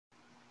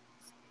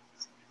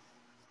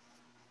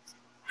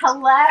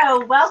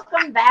Hello,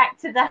 welcome back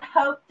to the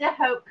Hope to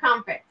Hope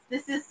Conference.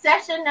 This is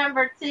session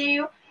number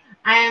 2.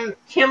 I am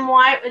Kim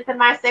White with the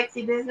My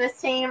Sexy Business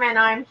team, and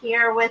I'm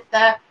here with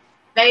the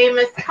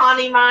famous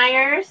Coni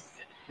Meyers.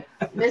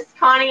 Miss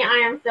Coni,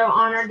 I am so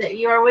honored that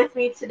you are with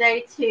me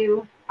today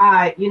too.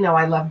 I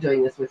love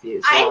doing this with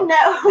you. So. I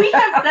know, we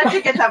have such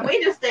a good time.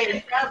 We just stay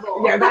in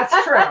trouble. Yeah, that's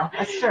true.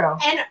 That's true.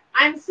 And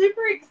I'm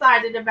super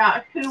excited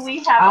about who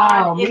we have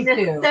on in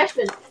this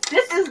session.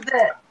 This is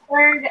the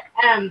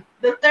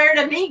third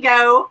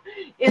amigo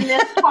in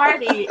this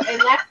party, and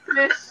that's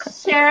Miss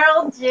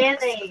Cheryl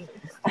Ginnings.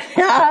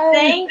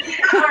 Thank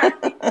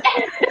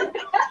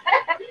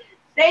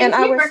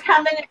you for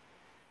coming.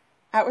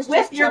 I was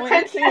just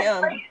telling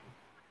Kim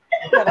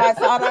that I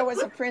thought I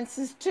was a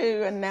princess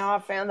too, and now I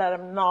found out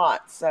I'm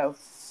not. So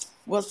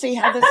we'll see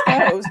how this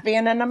goes,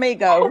 being an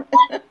amigo.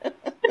 That's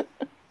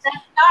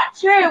not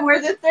true.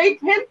 We're the 3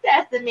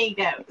 princess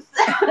amigos.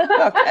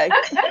 Okay.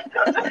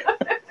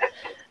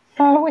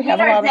 Oh, we have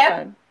a lot of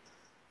fun.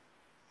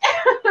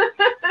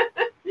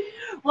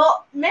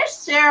 Well,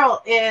 Miss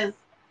Cheryl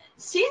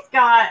she's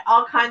got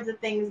all kinds of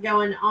things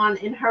going on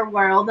in her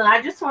world, and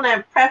I just want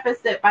to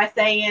preface it by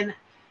saying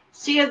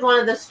she is one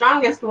of the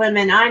strongest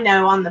women I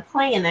know on the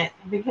planet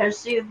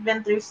because she has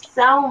been through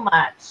so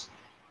much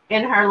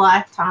in her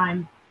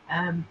lifetime.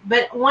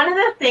 But one of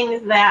the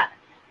things that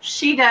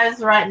she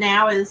does right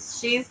now is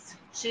she's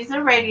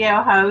a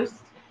radio host.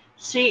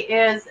 She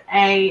is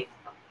a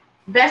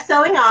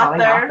best-selling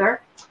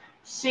author.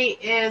 She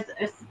is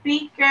a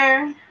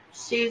speaker.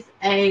 She's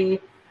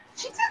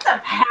just a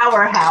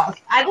powerhouse.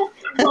 I just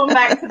keep going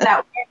back to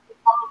that word with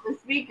all of the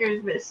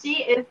speakers, but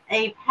she is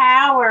a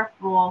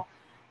powerful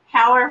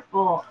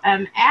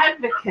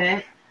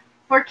advocate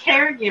for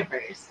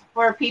caregivers,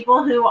 for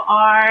people who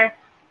are,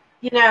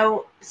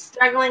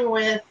 struggling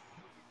with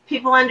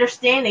people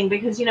understanding,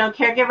 because,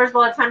 caregivers a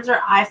lot of times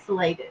are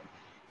isolated.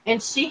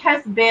 And she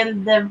has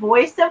been the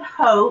voice of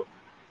hope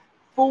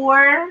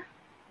for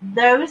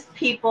those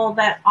people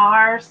that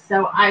are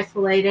so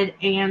isolated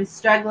and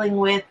struggling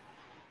with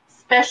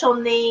special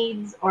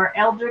needs or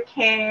elder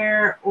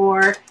care,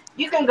 or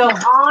you can go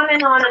on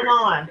and on and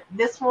on.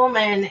 This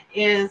woman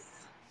is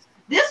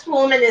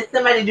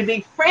somebody to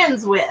be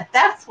friends with.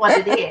 That's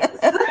what it is.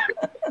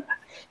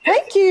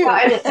 Thank you.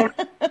 Well,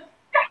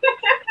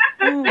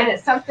 and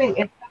it's something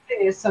that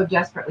is so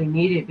desperately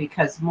needed,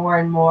 because more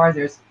and more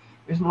there's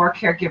more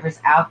caregivers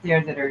out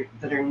there that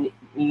are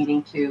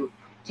needing to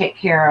take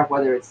care of,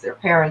 whether it's their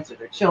parents or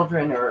their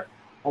children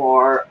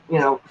or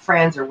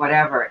friends or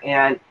whatever.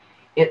 And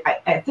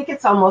I think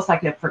it's almost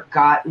like a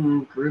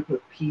forgotten group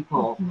of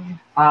people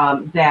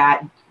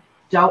that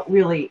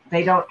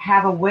they don't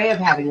have a way of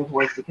having a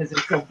voice because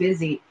they're so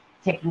busy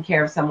taking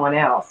care of someone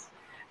else.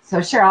 So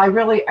Cheryl, I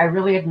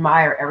really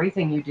admire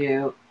everything you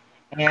do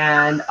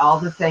and all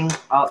the things,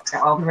 all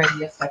the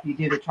radio stuff you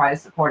do to try to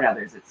support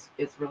others.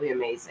 It's really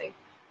amazing.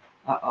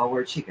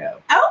 Where'd she go?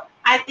 Oh,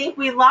 I think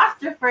we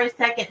lost her for a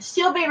second.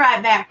 She'll be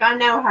right back. I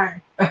know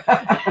her.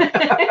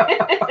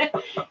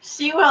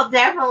 She will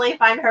definitely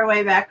find her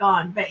way back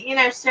on. But,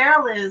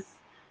 Cheryl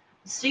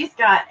she's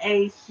got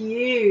a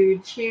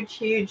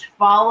huge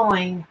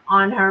following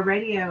on her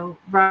radio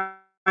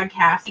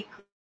broadcast.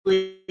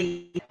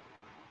 The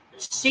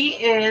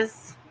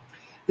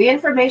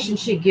information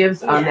she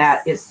gives on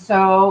that is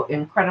so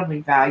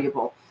incredibly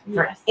valuable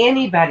for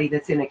anybody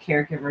that's in a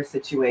caregiver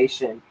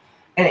situation.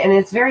 And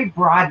it's very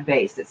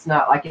broad-based. It's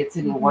not like it's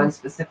in one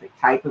specific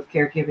type of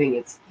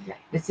caregiving.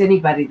 It's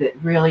anybody that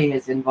really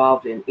is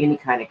involved in any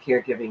kind of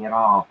caregiving at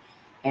all.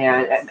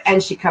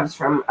 And she comes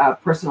from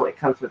it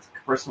comes with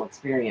personal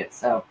experience.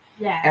 So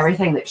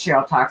everything that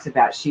Cheryl talks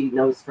about, she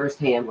knows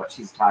firsthand what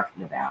she's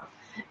talking about.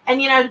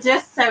 And,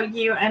 just so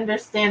you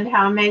understand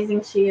how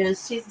amazing she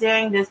is, she's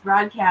doing this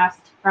broadcast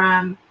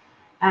from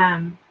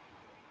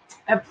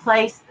a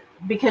place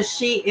because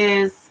she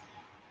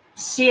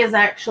is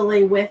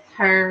actually with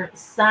her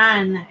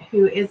son,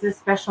 who is a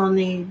special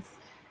needs,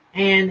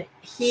 and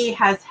he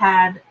has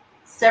had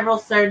several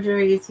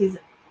surgeries.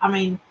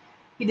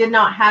 He did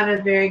not have a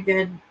very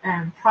good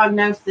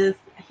prognosis.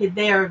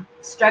 They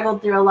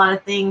struggled through a lot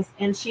of things,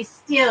 and she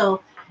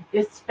still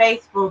is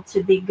faithful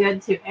to be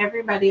good to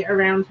everybody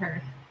around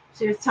her.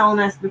 She was telling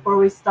us before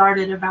we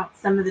started about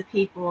some of the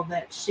people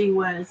that she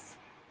was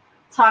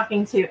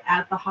talking to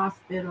at the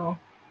hospital,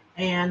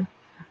 and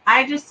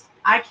I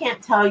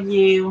can't tell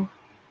you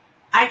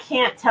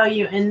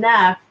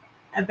enough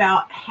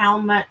about how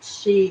much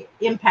she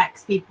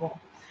impacts people.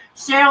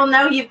 Cheryl,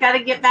 no, you've got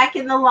to get back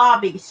in the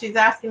lobby. She's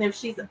asking if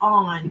she's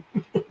on.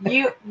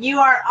 You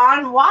are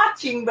on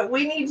watching, but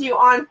we need you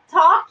on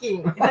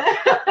talking.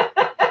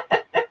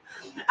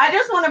 I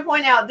just want to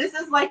point out, this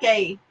is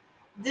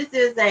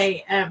a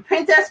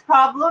princess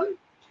problem.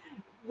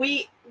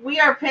 We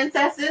are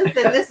princesses,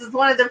 and this is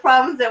one of the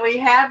problems that we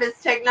have is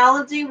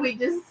technology. We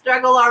just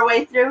struggle our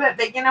way through it,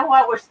 but you know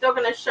what? We're still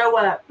going to show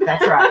up.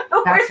 That's right.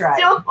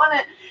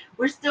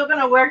 We're still going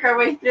to work our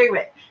way through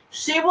it.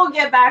 She will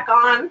get back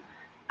on.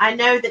 I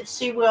know that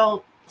she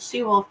will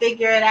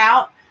figure it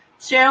out.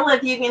 Cheryl,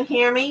 if you can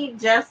hear me,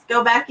 just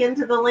go back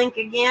into the link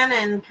again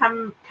and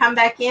come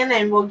back in,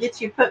 and we'll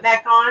get you put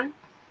back on.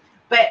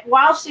 But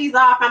while she's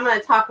off, I'm going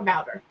to talk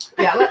about her.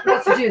 Yeah,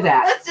 let's do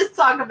that. Let's just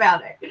talk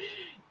about it.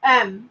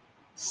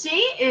 She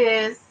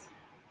is,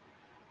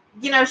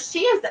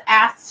 she's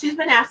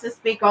been asked to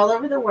speak all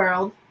over the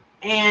world,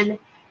 and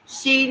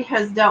she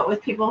has dealt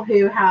with people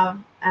who have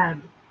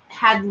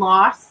had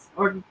loss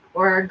or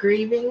are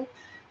grieving.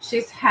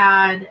 She's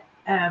had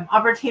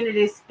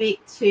opportunity to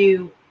speak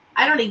to,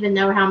 I don't even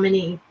know how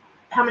many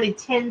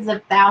tens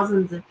of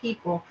thousands of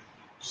people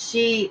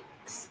she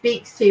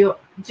speaks to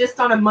just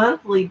on a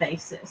monthly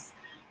basis.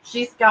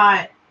 She's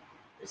got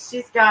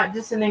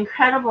just an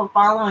incredible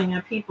following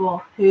of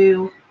people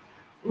who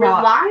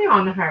rely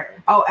on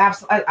her. Oh,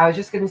 absolutely. I was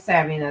just going to say,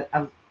 I mean,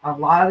 a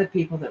lot of the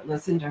people that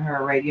listen to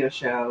her radio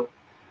show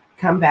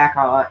come back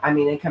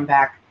they come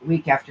back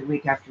week after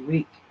week after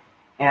week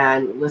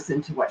and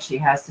listen to what she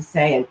has to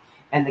say,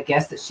 and the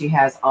guests that she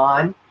has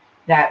on.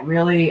 That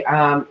really,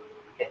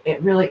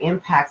 it really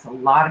impacts a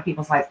lot of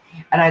people's lives.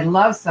 And I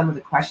love some of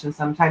the questions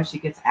sometimes she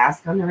gets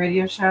asked on the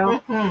radio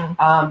show,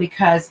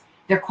 because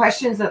they're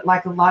questions that,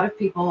 like, a lot of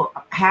people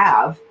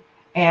have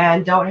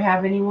and don't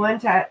have anyone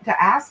to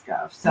ask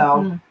of.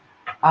 So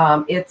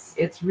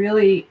it's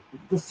really,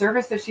 the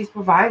service that she's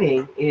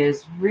providing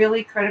is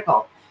really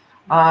critical.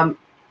 I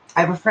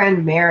have a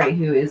friend, Mary,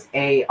 who is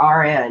a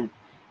RN,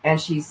 and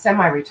she's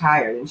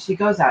semi-retired, and she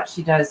goes out,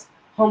 she does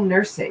home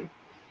nursing.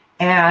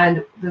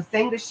 And the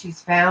thing that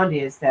she's found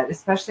is that,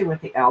 especially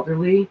with the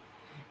elderly,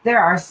 there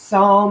are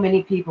so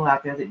many people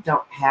out there that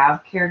don't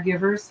have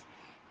caregivers.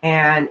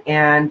 And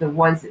the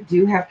ones that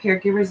do have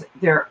caregivers,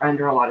 they're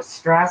under a lot of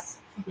stress.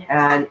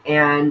 Yes.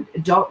 and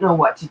don't know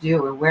what to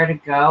do or where to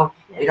go.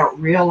 Yes. They don't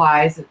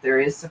realize that there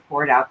is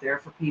support out there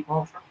for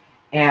people.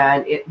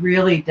 And it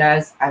really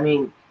does,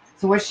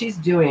 so what she's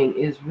doing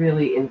is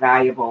really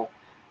invaluable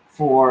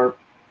for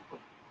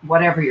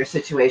whatever your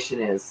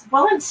situation is.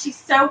 Well, and she's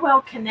so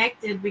well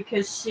connected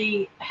because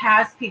she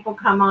has people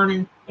come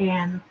on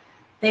and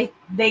they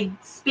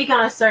speak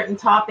on a certain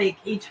topic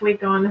each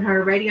week on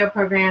her radio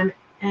program,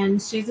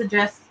 and she's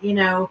addressed,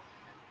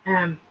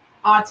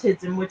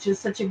 autism, which is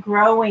such a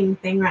growing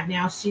thing right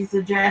now. She's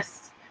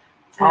addressed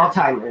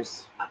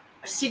Alzheimer's.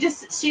 She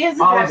has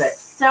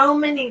addressed so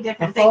many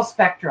different things. Full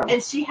spectrum.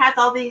 And she has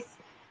all these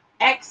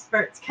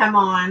experts come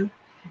on,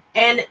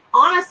 and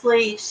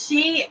honestly,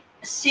 she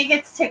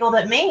gets tickled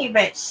at me,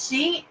 but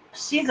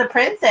she's a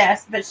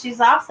princess, but she's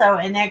also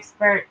an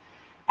expert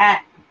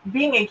at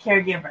being a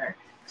caregiver.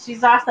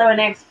 She's also an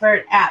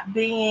expert at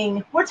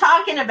being, we're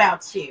talking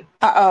about you.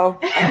 Uh-oh.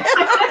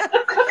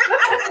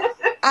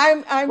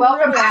 I'm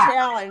really back.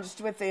 challenged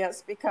with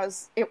this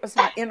because it was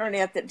my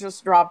internet that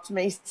just dropped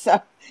me.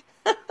 So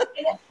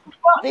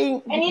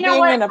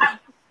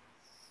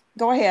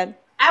go ahead.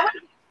 I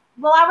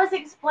was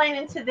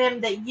explaining to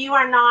them that you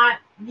are not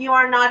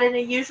in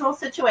a usual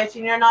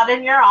situation. You're not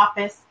in your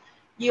office.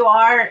 You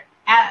are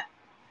at,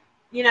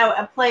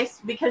 a place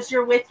because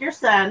you're with your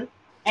son,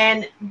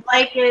 and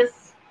Blake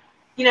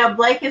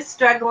is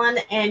struggling,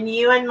 and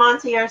you and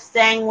Monty are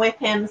staying with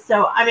him.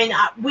 So,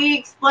 we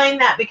explain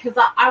that because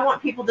I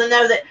want people to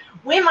know that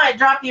we might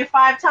drop you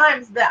 5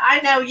 times, but I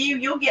know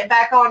you'll get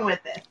back on with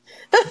it.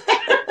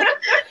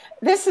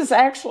 This is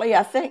actually,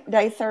 I think,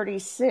 day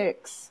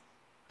 36.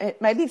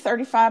 It may be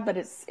 35, but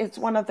it's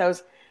one of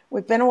those.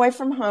 We've been away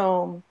from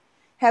home,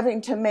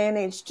 having to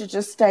manage to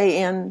just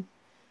stay in,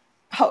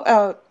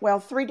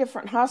 3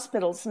 different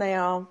hospitals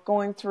now,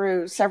 going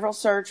through several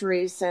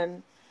surgeries,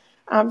 and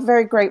I'm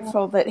very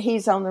grateful that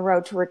he's on the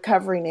road to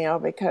recovery now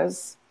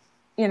because,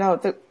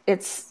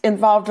 it's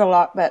involved a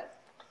lot. But,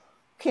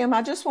 Kim,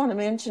 I just want to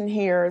mention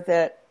here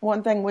that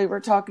one thing we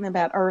were talking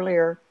about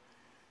earlier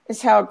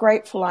is how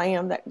grateful I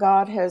am that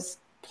God has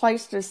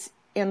placed us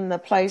in the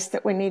place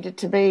that we needed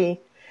to be.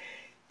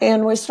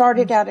 And we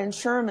started out in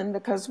Sherman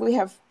because we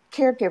have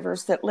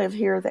caregivers that live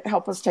here that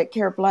help us take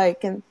care of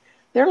Blake. And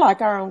they're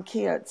like our own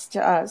kids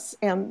to us.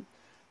 And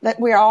that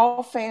we're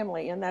all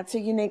family, and that's a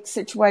unique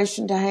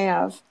situation to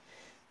have.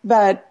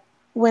 But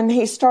when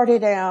he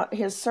started out,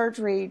 his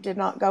surgery did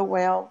not go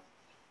well.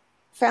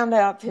 Found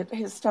out that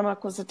his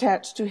stomach was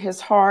attached to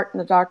his heart, and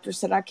the doctor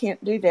said, I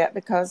can't do that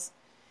because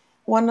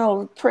one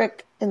little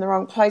prick in the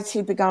wrong place,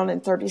 he'd be gone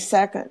in 30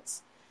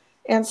 seconds.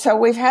 And so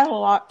we've had a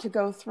lot to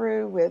go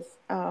through with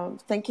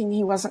thinking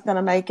he wasn't going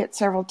to make it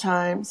several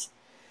times.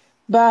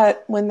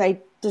 But when they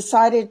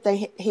decided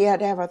he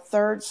had to have a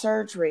 3rd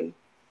surgery,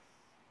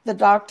 the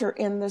doctor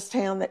in this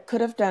town that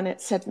could have done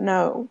it said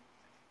no.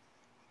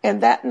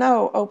 And that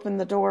no opened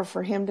the door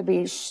for him to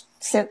be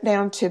sent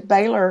down to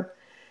Baylor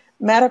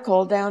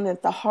Medical down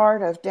at the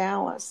heart of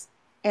Dallas.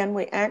 And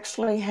we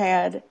actually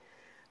had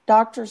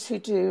doctors who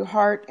do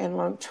heart and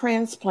lung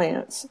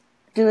transplants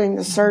doing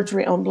the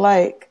surgery on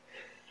Blake.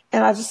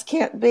 And I just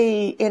can't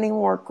be any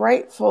more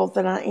grateful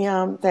than I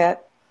am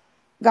that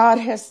God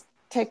has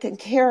taken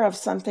care of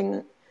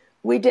something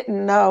we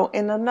didn't know.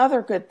 And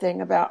another good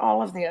thing about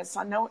all of this,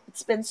 I know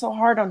it's been so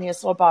hard on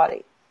his little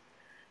body,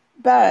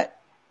 but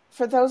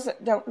for those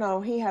that don't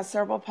know, he has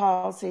cerebral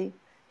palsy.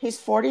 He's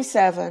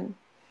 47.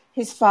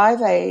 He's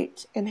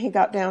 5'8", and he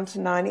got down to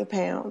 90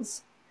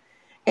 pounds.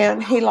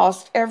 And he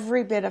lost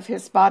every bit of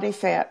his body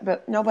fat,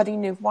 but nobody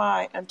knew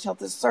why until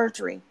the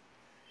surgery.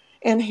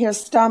 And his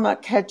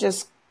stomach had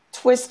just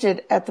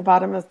twisted at the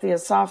bottom of the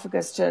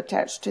esophagus to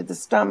attach to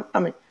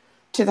the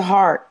to the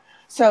heart.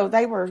 So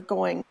they were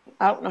going,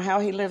 I don't know how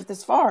he lived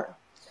this far.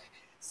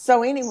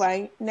 So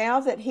anyway, now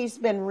that he's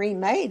been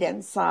remade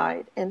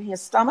inside and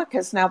his stomach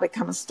has now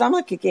become a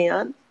stomach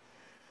again,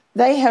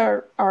 they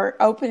are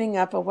opening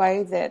up a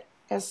way that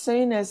as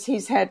soon as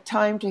he's had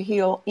time to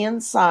heal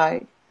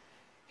inside,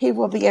 he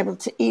will be able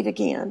to eat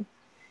again.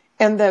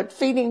 And the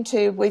feeding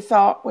tube we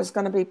thought was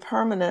going to be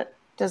permanent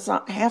does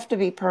not have to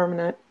be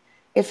permanent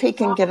if he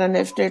can get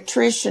enough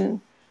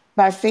nutrition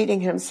by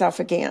feeding himself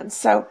again.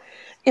 So,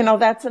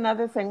 that's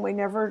another thing. We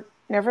never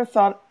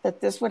thought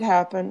that this would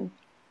happen.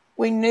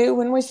 We knew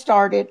when we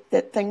started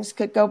that things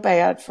could go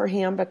bad for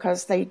him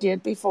because they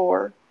did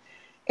before.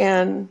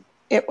 And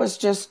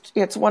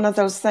it's one of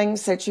those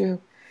things that you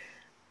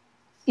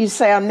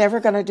say, I'm never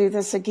going to do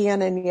this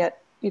again. And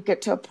yet you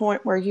get to a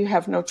point where you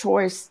have no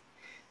choice,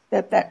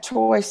 that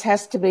choice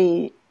has to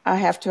be, I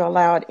have to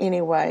allow it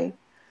anyway.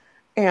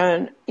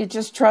 And you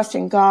just trust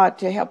in God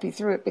to help you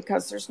through it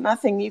because there's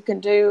nothing you can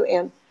do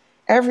and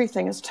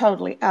everything is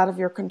totally out of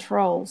your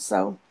control.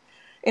 So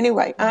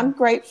anyway, I'm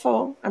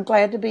grateful. I'm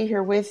glad to be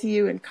here with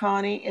you and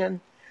Connie,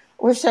 and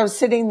I wish I was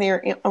sitting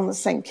there on the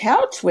same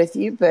couch with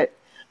you, but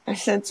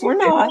since we're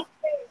not,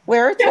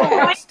 we're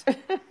attached. So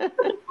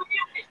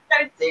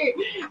too.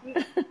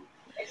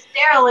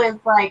 Cheryl is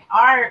like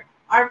our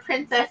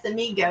princess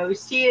amigo.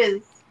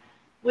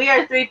 We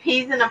are three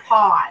peas in a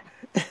pod.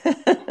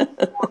 I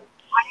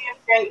am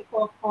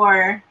grateful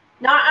for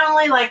not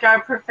only like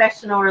our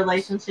professional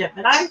relationship,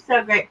 but I'm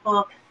so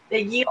grateful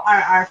that you are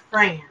our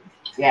friend.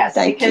 Yes,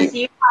 because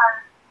you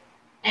are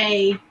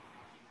an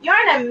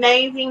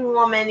amazing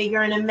woman.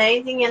 You're an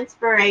amazing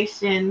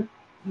inspiration.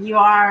 You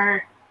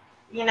are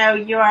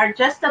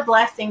just a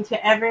blessing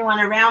to everyone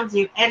around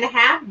you and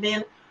have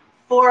been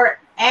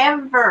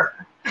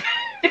forever.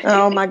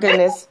 Oh my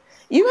goodness.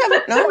 You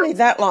haven't known me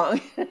that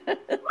long. Well,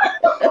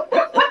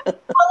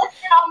 it's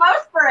been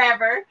almost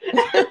forever.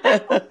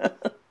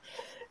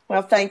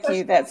 Well, thank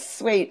you. That's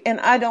sweet. And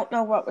I don't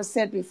know what was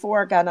said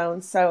before I got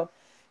on, so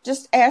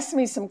just ask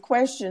me some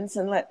questions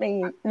and let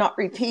me not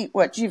repeat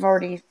what you've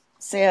already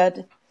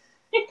said.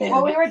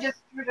 Well, we were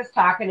just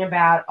talking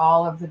about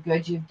all of the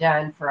good you've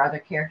done for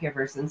other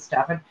caregivers and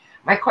stuff. And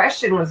my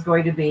question was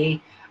going to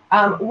be,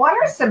 what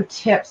are some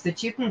tips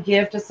that you can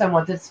give to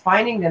someone that's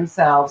finding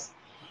themselves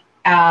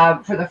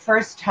for the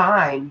first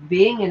time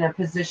being in a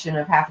position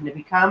of having to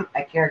become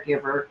a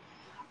caregiver,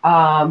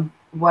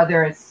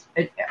 whether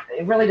it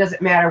really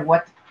doesn't matter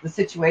what the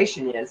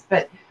situation is,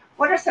 but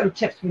what are some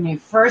tips when you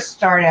first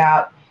start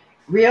out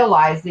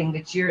realizing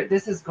that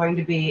this is going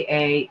to be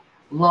a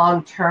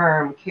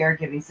long-term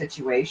caregiving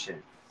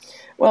situation?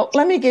 Well,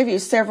 let me give you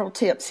several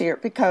tips here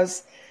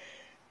because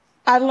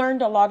I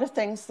learned a lot of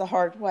things the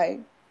hard way.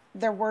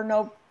 There were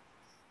no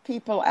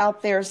people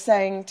out there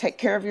saying, take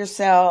care of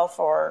yourself,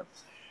 or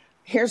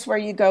here's where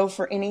you go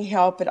for any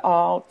help at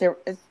all.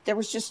 There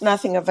was just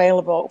nothing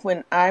available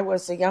when I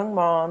was a young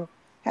mom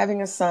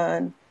having a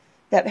son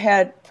that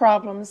had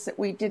problems that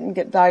we didn't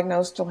get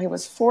diagnosed till he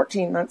was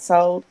 14 months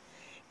old.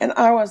 And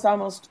I was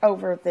almost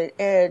over the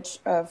edge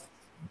of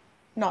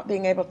not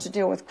being able to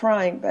deal with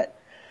crying. But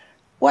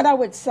what I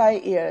would say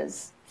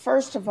is,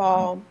 first of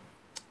all,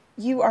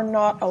 you are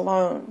not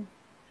alone.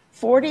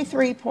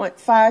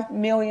 43.5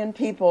 million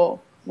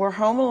people were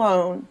home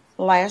alone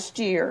last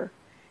year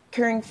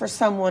caring for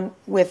someone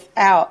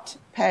without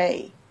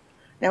pay.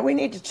 Now, we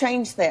need to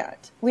change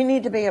that. We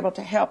need to be able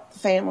to help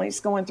families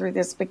going through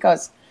this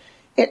because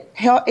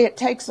it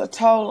takes a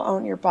toll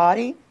on your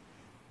body,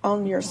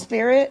 on your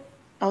spirit,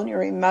 on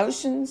your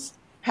emotions,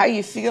 how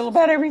you feel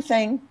about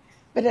everything,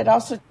 but it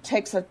also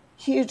takes a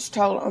huge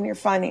toll on your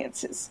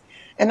finances.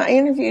 And I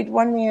interviewed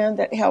one man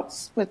that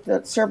helps with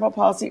the cerebral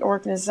palsy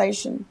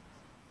organization.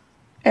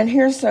 And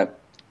here's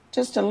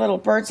just a little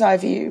bird's eye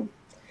view.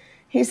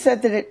 He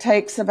said that it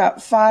takes about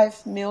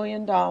 $5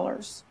 million,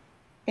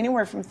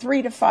 anywhere from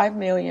 $3 to $5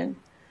 million,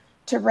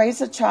 to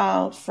raise a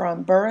child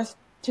from birth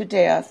to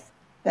death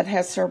that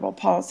has cerebral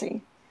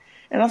palsy.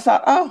 And I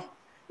thought, oh,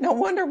 no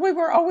wonder we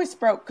were always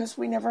broke because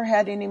we never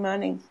had any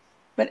money.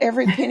 But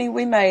every penny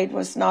we made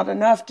was not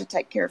enough to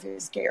take care of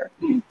his care.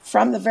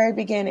 From the very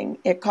beginning,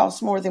 it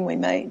cost more than we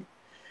made.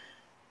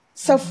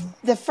 So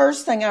the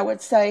first thing I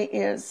would say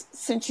is,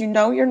 since you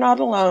know you're not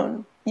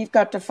alone, you've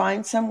got to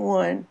find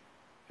someone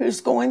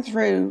who's going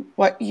through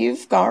what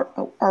you've got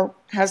or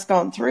has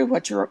gone through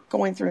what you're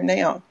going through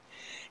now.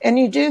 And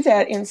you do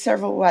that in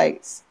several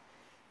ways.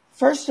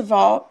 First of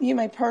all, you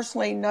may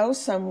personally know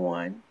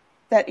someone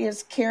that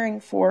is caring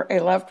for a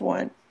loved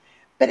one,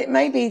 but it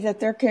may be that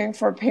they're caring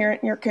for a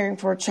parent and you're caring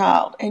for a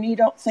child, and you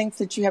don't think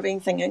that you have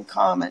anything in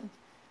common.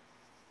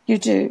 You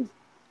do.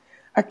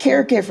 A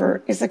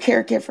caregiver is a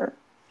caregiver.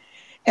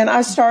 And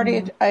I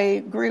started a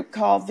group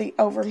called the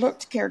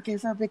Overlooked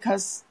Caregiver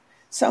because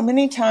so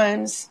many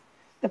times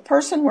the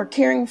person we're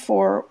caring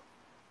for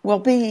will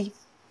be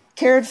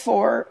cared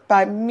for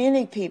by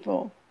many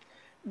people,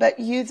 but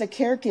you, the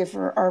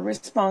caregiver, are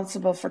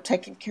responsible for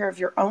taking care of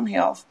your own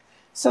health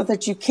so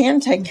that you can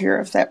take care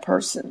of that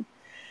person.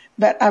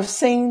 But I've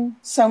seen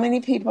so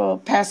many people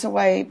pass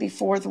away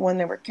before the one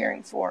they were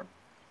caring for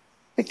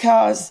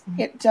because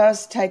it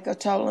does take a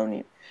toll on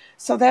you.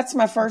 So that's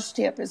my first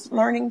tip, is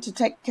learning to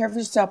take care of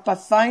yourself by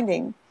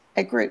finding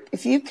a group.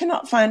 If you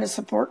cannot find a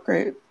support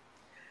group,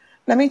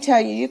 let me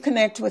tell you, you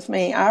connect with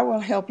me. I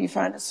will help you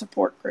find a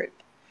support group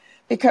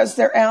because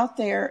they're out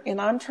there, and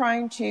I'm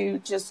trying to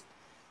just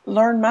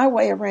learn my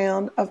way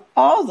around of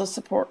all the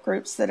support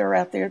groups that are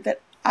out there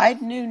that I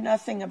knew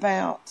nothing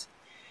about.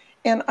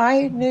 And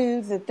I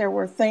knew that there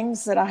were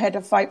things that I had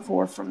to fight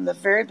for from the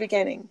very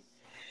beginning.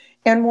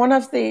 And one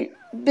of the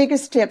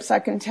biggest tips I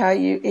can tell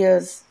you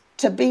is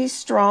to be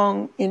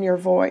strong in your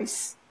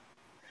voice.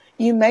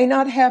 You may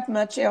not have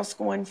much else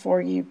going for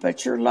you,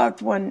 but your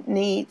loved one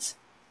needs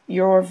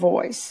your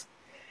voice.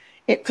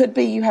 It could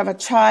be you have a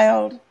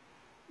child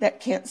that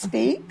can't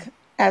speak,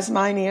 as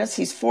mine is.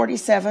 He's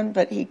 47,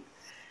 but he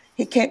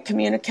can't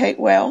communicate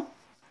well.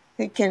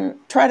 He can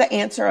try to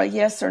answer a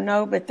yes or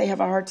no, but they have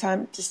a hard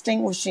time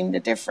distinguishing the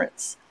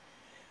difference.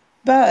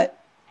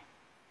 But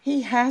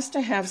he has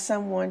to have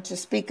someone to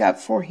speak up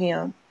for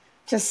him,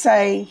 to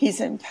say he's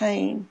in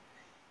pain,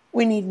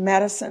 we need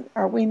medicine,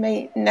 or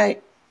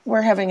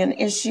we're having an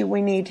issue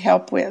we need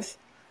help with.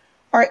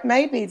 Or it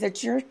may be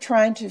that you're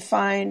trying to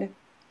find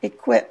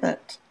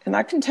equipment. And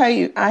I can tell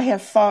you, I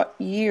have fought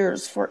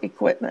years for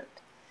equipment.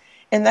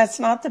 And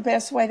that's not the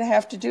best way to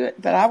have to do it,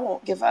 but I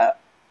won't give up.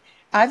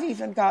 I've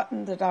even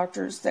gotten the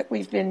doctors that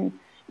we've been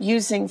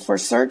using for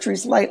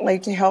surgeries lately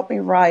to help me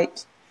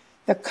write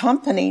the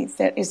company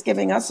that is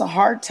giving us a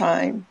hard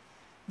time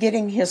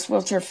getting his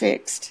wheelchair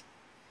fixed.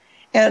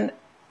 And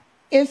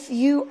if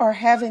you are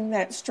having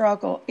that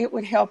struggle, it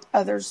would help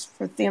others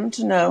for them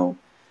to know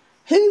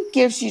who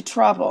gives you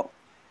trouble.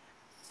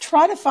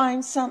 Try to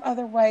find some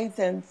other way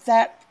than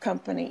that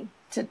company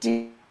to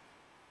do.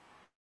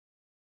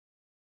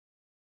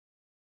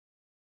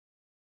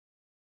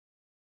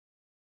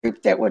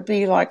 Group that would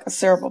be like a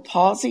cerebral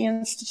palsy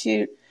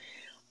institute,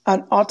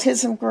 an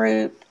autism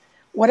group,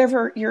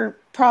 whatever your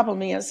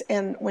problem is.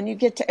 And when you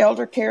get to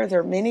elder care,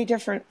 there are many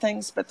different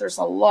things, but there's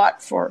a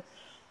lot for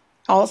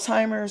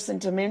Alzheimer's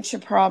and dementia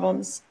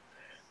problems.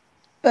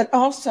 But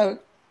also,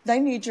 they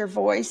need your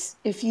voice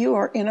if you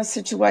are in a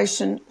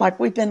situation like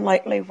we've been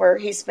lately where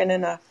he's been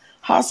in a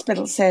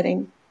hospital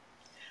setting,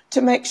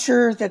 to make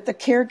sure that the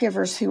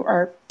caregivers who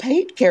are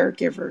paid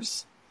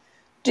caregivers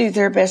do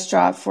their best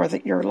job for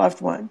your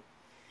loved one.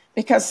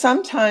 Because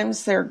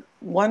sometimes they're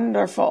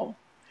wonderful,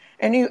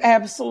 and you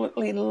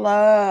absolutely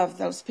love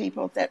those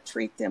people that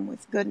treat them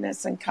with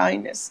goodness and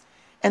kindness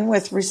and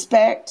with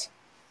respect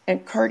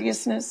and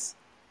courteousness.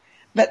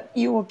 But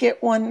you will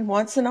get one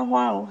once in a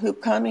while who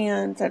come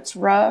in that's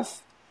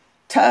rough,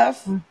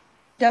 tough,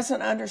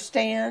 doesn't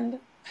understand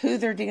who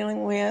they're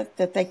dealing with,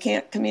 that they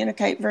can't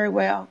communicate very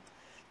well.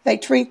 They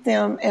treat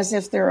them as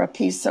if they're a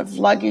piece of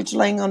luggage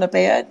laying on a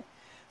bed,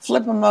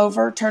 flip them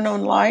over, turn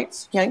on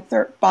lights, yank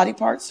their body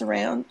parts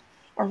around,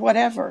 or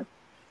whatever.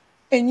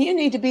 And you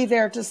need to be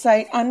there to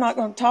say, I'm not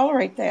going to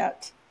tolerate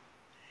that.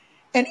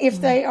 And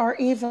if they are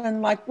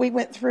even, like we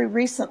went through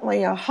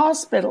recently, a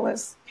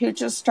hospitalist who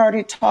just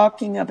started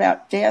talking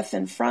about death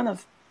in front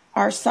of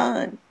our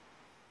son,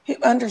 who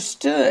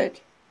understood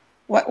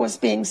what was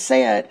being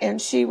said,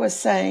 and she was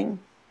saying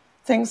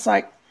things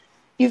like,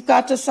 you've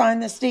got to sign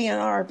this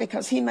DNR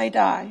because he may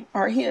die,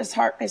 or his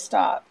heart may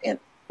stop. And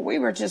we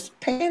were just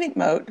panic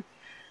mode,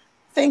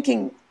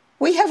 thinking,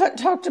 we haven't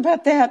talked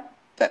about that,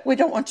 but we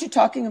don't want you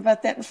talking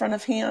about that in front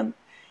of him.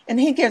 And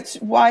he gets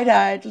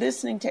wide-eyed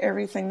listening to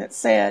everything that's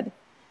said.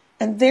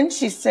 And then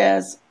she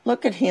says,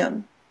 look at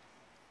him.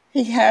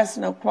 He has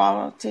no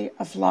quality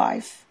of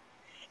life.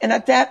 And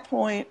at that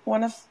point,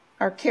 one of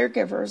our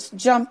caregivers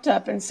jumped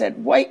up and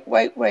said,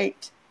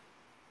 wait.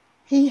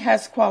 He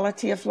has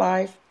quality of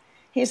life.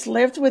 He's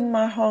lived with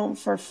my home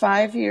for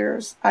 5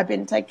 years. I've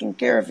been taking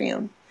care of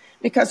him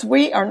because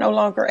we are no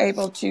longer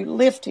able to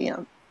lift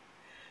him.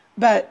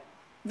 But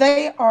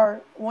they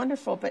are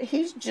wonderful. But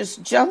he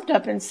just jumped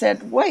up and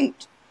said,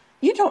 wait,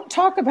 you don't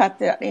talk about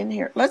that in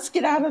here. Let's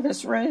get out of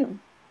this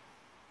room.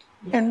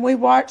 Yeah. And we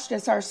watched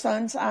as our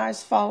son's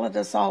eyes followed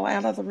us all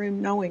out of the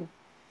room, knowing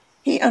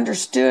he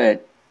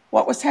understood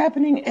what was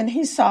happening. And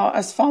he saw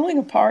us falling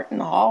apart in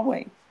the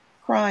hallway,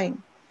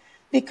 crying,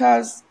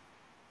 because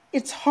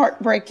it's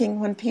heartbreaking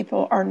when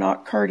people are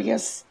not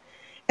courteous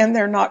and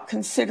they're not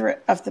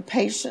considerate of the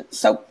patient.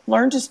 So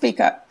learn to speak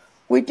up.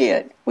 We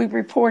did. We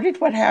reported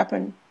what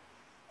happened.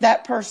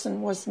 That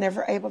person was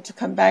never able to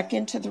come back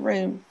into the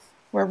room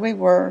where we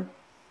were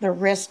the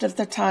rest of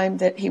the time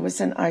that he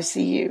was in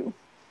ICU.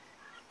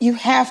 You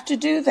have to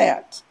do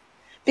that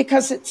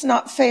because it's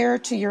not fair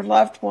to your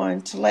loved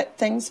one to let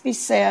things be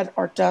said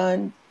or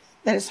done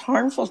that is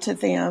harmful to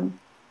them,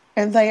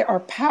 and they are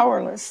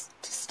powerless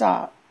to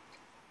stop.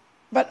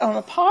 But on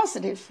a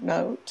positive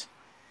note,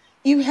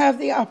 you have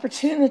the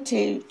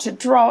opportunity to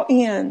draw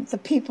in the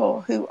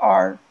people who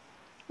are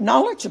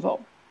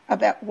knowledgeable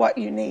about what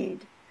you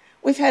need.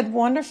 We've had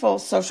wonderful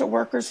social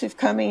workers who've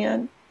come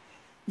in.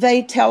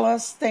 They tell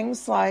us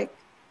things like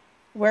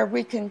where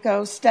we can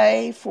go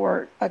stay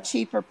for a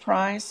cheaper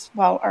price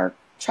while our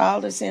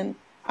child is in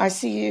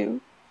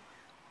ICU.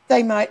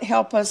 They might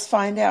help us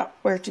find out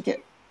where to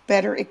get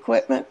better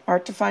equipment or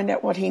to find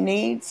out what he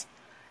needs,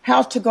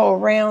 how to go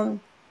around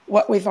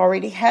what we've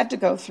already had to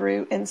go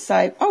through and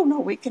say, oh, no,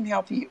 we can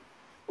help you.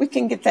 We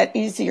can get that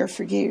easier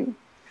for you.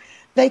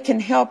 They can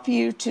help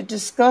you to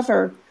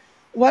discover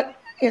what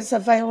is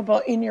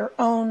available in your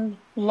own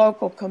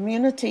local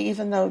community,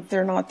 even though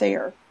they're not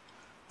there.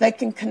 They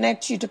can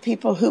connect you to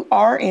people who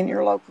are in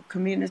your local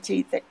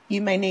community that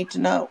you may need to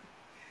know.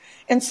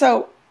 And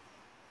so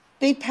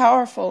be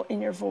powerful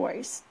in your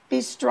voice.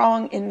 Be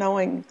strong in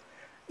knowing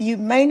you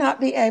may not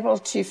be able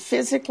to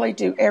physically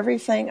do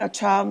everything a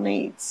child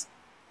needs,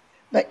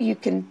 but you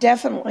can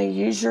definitely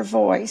use your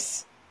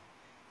voice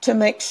to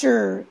make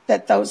sure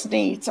that those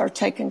needs are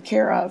taken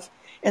care of.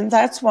 And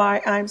that's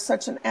why I'm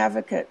such an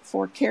advocate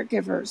for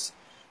caregivers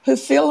who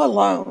feel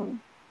alone,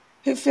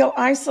 who feel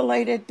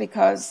isolated,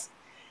 because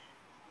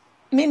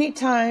many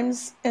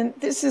times, and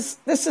this is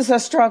a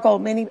struggle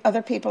many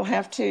other people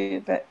have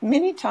too, but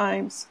many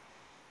times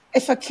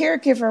if a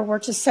caregiver were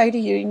to say to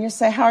you and you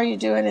say, how are you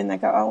doing? And they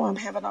go, oh, I'm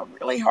having a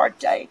really hard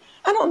day.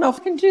 I don't know if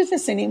I can do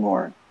this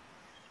anymore.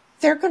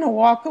 They're going to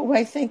walk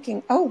away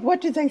thinking, oh,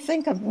 what do they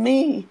think of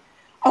me?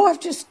 Oh, I've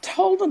just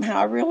told them how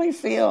I really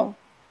feel.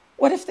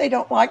 What if they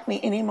don't like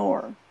me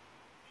anymore?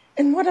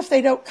 And what if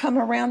they don't come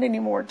around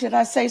anymore? Did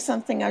I say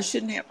something I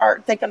shouldn't have?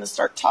 Are they going to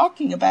start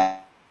talking about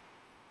it?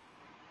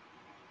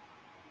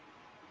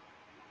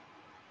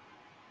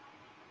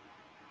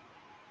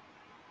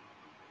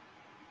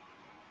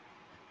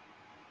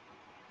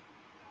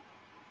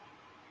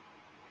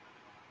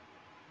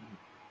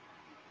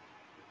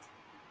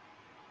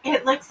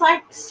 It looks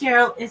like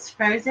Cheryl is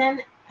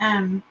frozen.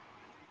 If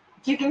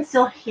you can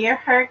still hear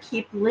her,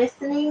 keep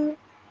listening.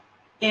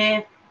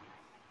 If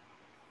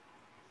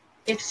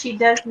she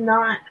does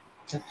not,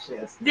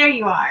 there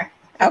you are.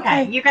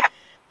 Okay.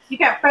 You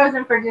got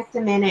frozen for just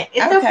a minute.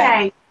 It's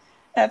okay.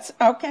 That's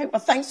okay.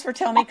 Well, thanks for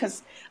telling me,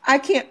 because I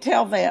can't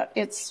tell that.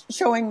 It's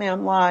showing me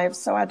on live,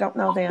 so I don't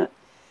know that.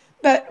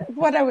 But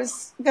what I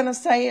was going to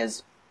say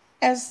is,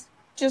 as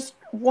just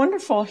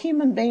wonderful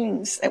human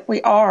beings that we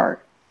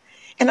are,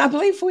 and I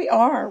believe we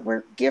are,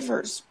 we're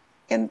givers,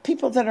 and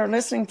people that are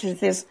listening to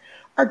this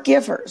are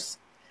givers.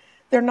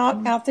 They're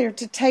not out there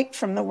to take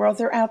from the world.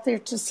 They're out there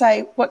to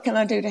say, what can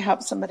I do to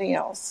help somebody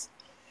else?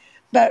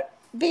 But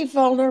be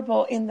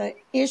vulnerable in the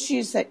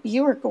issues that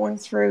you are going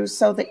through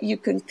so that you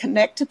can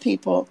connect to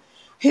people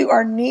who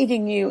are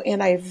needing you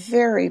in a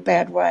very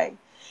bad way.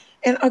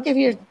 And I'll give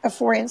you a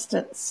for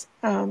instance.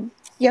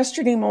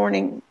 Yesterday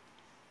morning,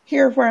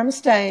 here where I'm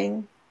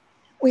staying,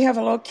 we have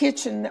a little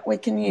kitchen that we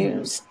can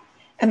use.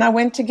 And I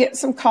went to get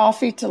some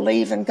coffee to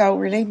leave and go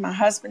relieve my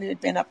husband, who had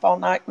been up all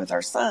night with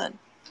our son.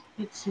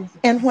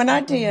 And when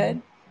I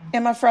did,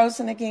 am I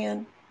frozen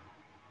again?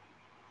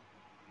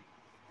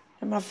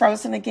 Am I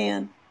frozen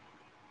again?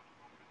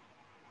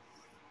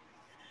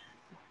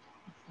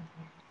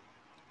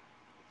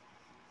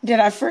 Did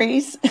I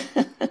freeze?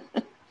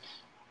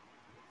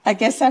 I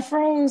guess I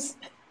froze.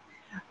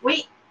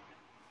 I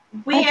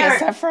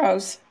guess I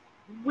froze.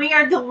 We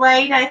are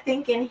delayed, I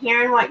think, in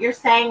hearing what you're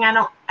saying.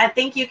 I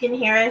think you can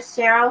hear us,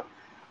 Cheryl,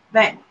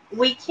 but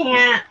we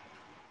can't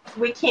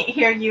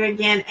hear you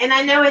again. And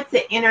I know it's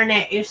an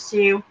internet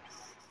issue.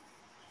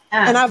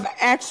 And I've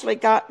actually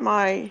got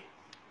my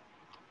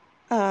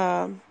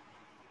hotspot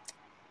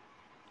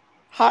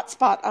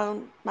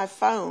on my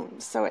phone,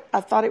 so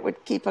I thought it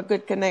would keep a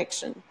good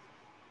connection.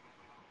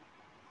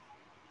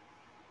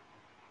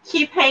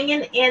 Keep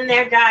hanging in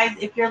there, guys,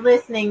 if you're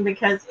listening,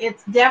 because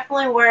it's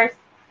definitely worth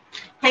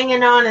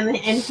hanging on and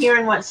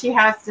hearing what she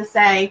has to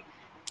say.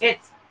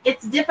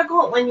 It's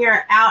difficult when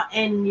you're out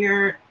in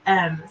your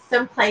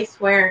someplace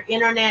where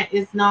internet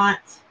is not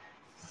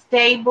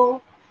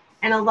stable,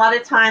 and a lot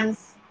of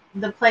times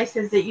the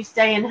places that you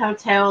stay in,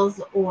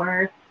 hotels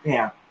or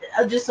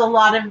just a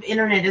lot of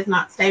internet is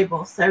not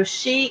stable. So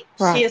she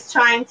is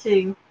trying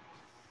to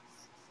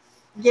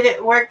get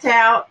it worked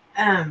out.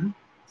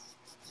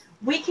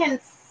 We can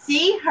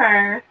see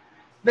her,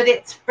 but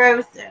it's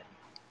frozen.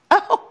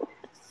 Oh.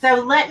 So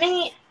let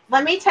me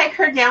take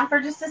her down for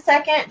just a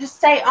second. Just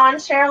stay on,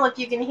 Cheryl, if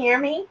you can hear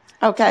me.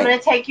 Okay. I'm going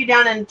to take you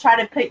down and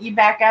try to put you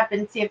back up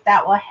and see if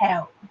that will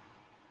help.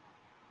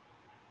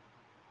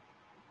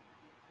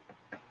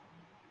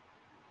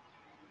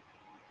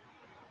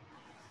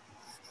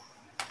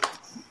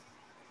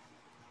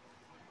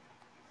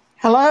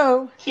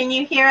 Hello? Can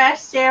you hear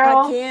us,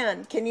 Cheryl? I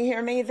can. Can you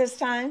hear me this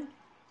time?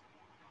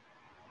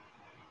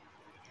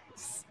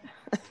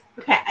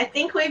 Okay, I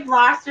think we've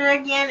lost her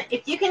again.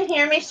 If you can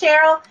hear me,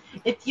 Cheryl,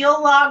 if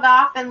you'll log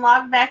off and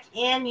log back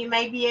in, you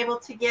may be able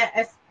to get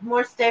a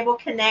more stable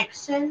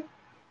connection.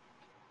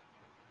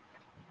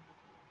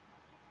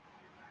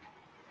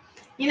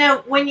 you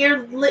know, when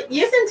you're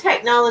using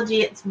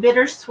technology, it's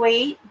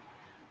bittersweet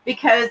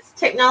because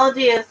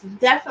technology is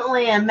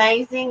definitely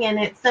amazing and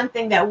it's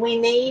something that we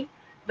need.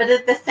 But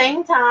at the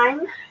same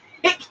time,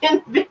 it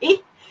can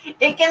be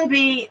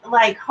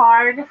like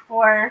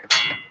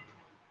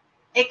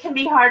it can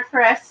be hard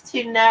for us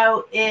to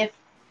know if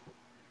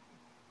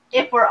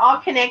we're all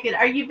connected.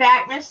 Are you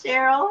back, Miss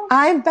Cheryl?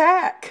 I'm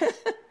back.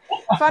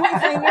 Funny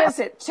thing is,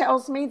 it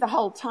tells me the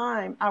whole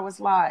time I was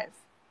live.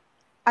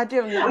 I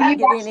do not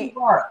get any.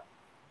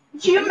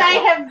 You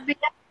may have been.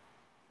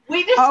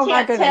 We just oh can't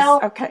my goodness.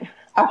 tell.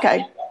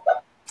 Okay.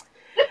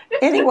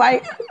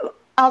 Anyway,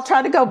 I'll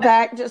try to go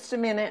back just a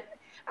minute.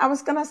 I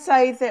was going to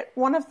say that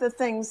one of the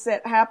things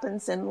that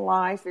happens in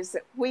life is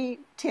that we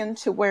tend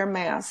to wear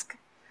masks.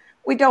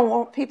 We don't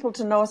want people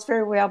to know us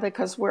very well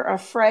because we're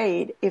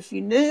afraid if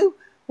you knew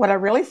what I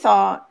really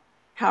thought,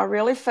 how I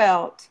really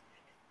felt,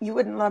 you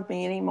wouldn't love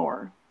me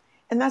anymore.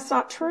 And that's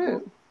not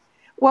true.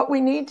 What we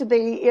need to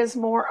be is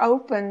more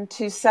open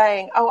to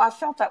saying, oh, I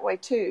felt that way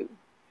too.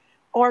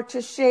 Or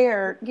to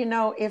share, you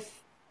know,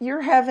 if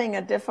you're having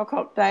a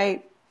difficult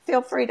day,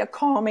 feel free to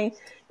call me.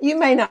 You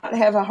may not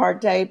have a hard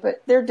day,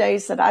 but there are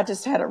days that I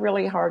just had a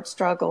really hard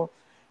struggle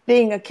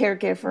being a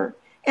caregiver.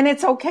 And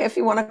it's okay if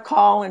you want to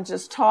call and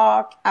just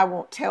talk. I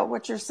won't tell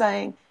what you're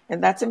saying,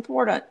 and that's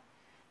important.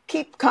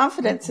 Keep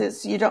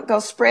confidences. You don't go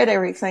spread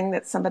everything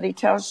that somebody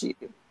tells you.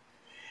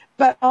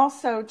 But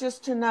also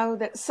just to know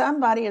that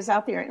somebody is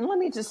out there. And let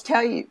me just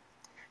tell you,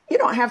 you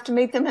don't have to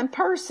meet them in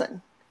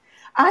person.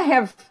 I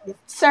have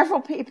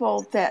several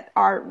people that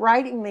are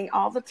writing me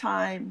all the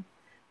time,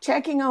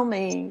 checking on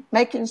me,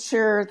 making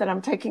sure that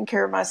I'm taking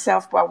care of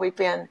myself while we've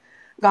been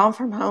gone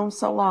from home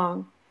so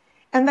long.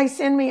 And they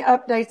send me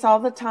updates all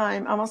the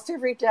time, almost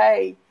every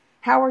day.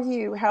 How are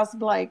you? How's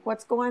Blake?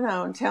 What's going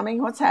on? Tell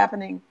me what's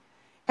happening.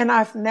 And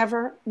I've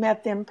never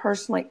met them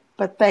personally,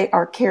 but they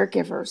are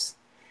caregivers.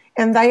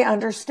 And they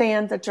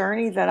understand the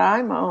journey that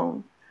I'm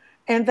on.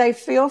 And they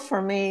feel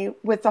for me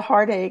with the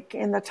heartache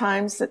and the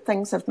times that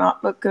things have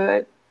not looked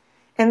good.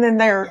 And then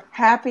they're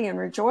happy and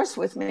rejoice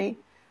with me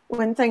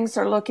when things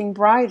are looking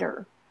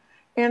brighter.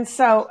 And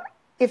so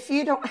if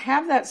you don't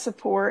have that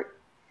support,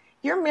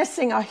 you're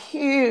missing a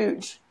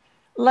huge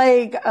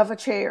leg of a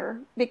chair,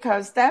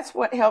 because that's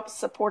what helps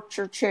support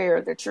your chair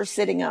that you're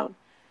sitting on,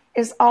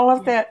 is all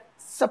of that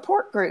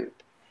support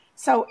group.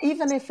 So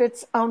even if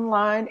it's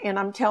online, and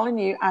I'm telling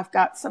you, I've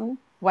got some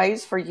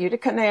ways for you to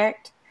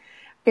connect.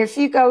 If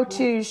you go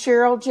to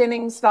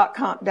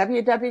CherylGinnings.com,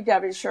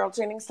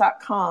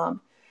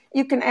 www.CherylGinnings.com,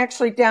 you can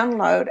actually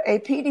download a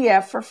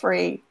PDF for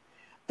free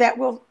that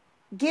will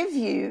give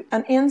you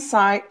an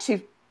insight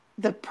to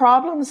the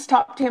problems,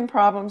 top 10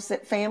 problems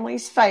that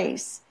families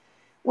face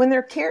when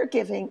they're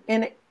caregiving.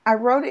 And I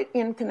wrote it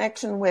in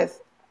connection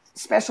with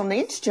special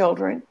needs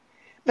children.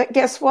 But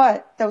guess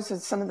what? Those are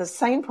some of the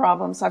same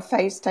problems I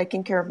faced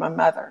taking care of my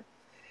mother.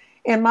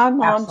 And my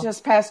mom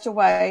just passed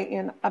away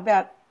in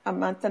about a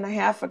month and a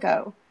half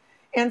ago.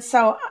 And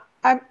so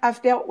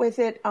I've dealt with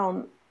it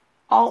on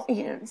all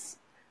ends.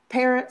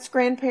 Parents,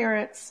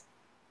 grandparents,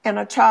 and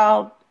a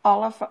child.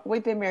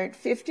 We've been married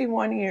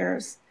 51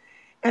 years,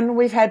 and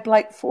we've had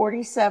Blake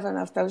 47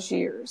 of those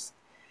years.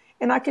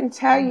 And I can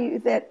tell you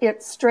that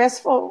it's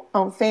stressful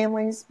on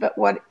families, but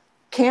what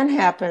can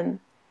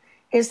happen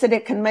is that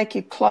it can make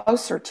you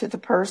closer to the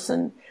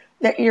person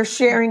that you're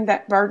sharing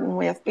that burden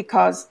with,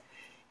 because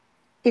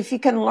if you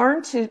can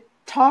learn to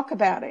talk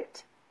about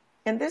it,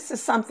 and this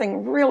is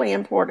something really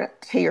important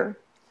here,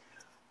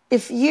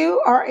 if you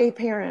are a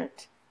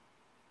parent,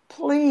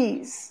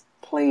 please,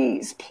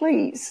 please,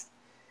 please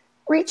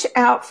reach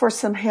out for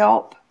some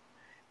help,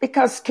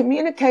 because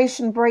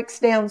communication breaks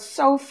down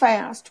so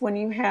fast when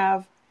you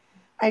have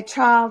a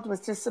child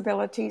with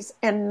disabilities,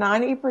 and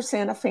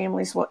 90% of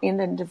families will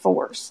end in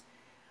divorce.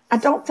 I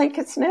don't think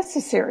it's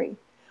necessary.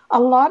 A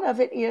lot of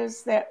it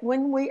is that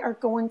when we are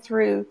going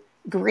through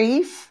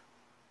grief,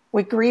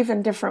 we grieve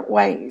in different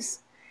ways.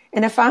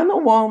 And if I'm a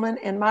woman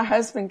and my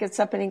husband gets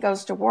up and he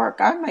goes to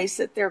work, I may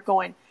sit there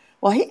going,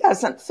 well, he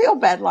doesn't feel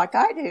bad like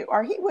I do,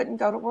 or he wouldn't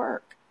go to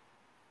work.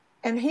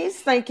 And he's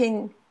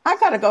thinking, I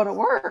got to go to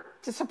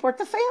work to support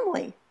the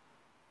family.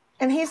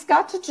 And he's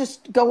got to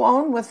just go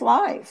on with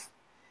life.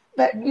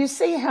 But you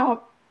see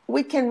how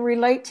we can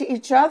relate to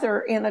each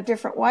other in a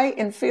different way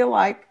and feel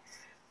like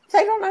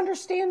they don't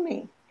understand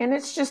me. And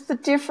it's just the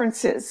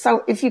differences.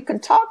 So if you can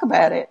talk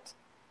about it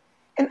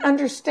and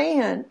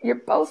understand, you're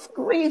both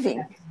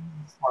grieving.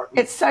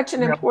 It's such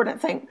an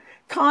important thing.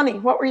 Connie,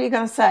 what were you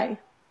going to say?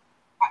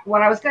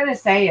 What I was going to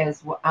say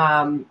is,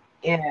 one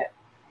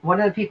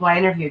of the people I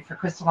interviewed for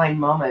Crystalline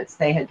Moments,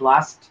 they had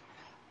lost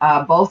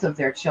both of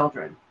their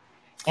children,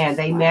 and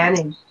they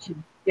managed to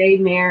stay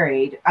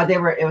married.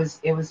 It was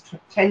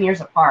 10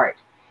 years apart,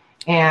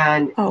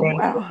 and they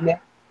managed to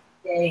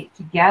stay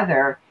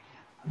together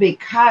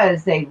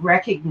because they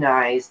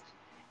recognized,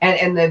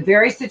 and the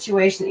very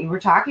situation that you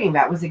were talking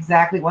about was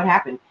exactly what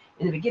happened.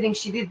 In the beginning,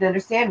 she didn't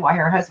understand why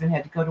her husband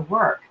had to go to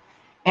work.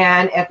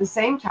 And at the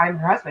same time,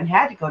 her husband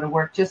had to go to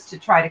work just to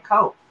try to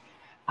cope.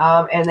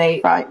 And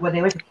when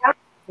they went to counseling,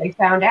 they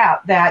found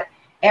out that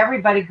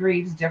everybody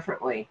grieves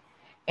differently.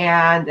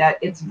 And that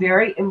it's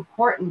very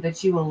important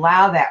that you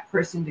allow that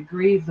person to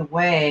grieve the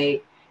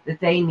way that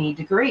they need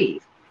to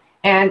grieve.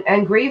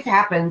 And grief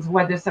happens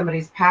whether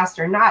somebody's passed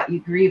or not. You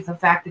grieve the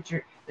fact that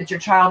your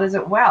child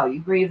isn't well. You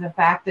grieve the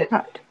fact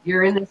that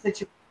you're in this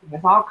situation.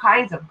 There's all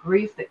kinds of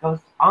grief that goes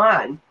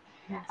on.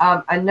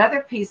 Yes.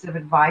 Another piece of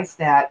advice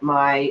that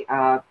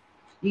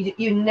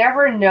you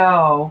never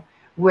know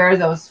where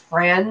those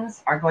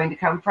friends are going to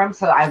come from.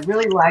 So I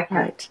really like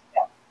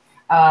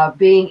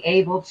being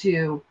able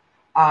to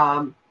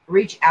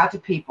reach out to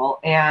people,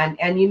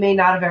 and you may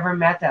not have ever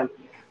met them.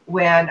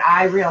 When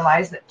I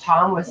realized that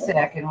Tom was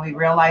sick and we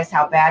realized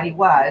how bad he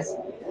was,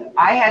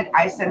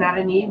 I sent out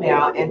an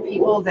email, and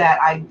people that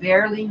I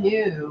barely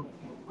knew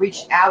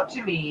reached out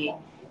to me.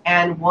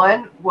 And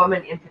one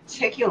woman in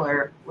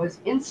particular was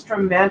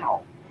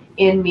instrumental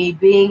in me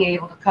being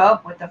able to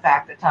cope with the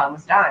fact that Tom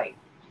was dying.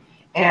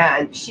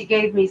 And she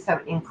gave me some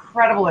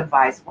incredible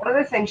advice. One of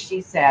the things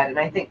she said, and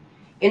I think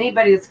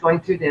anybody that's going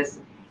through this,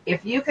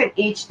 if you can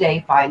each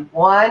day find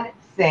one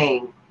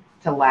thing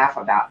to laugh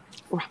about,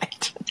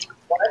 right,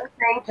 one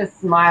thing to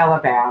smile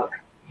about,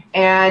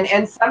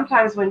 and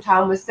sometimes when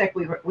Tom was sick,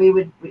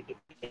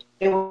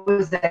 it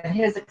was at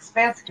his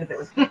expense because it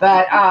was,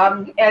 but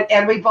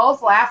and we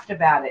both laughed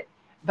about it.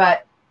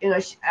 But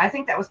I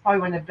think that was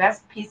probably one of the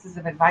best pieces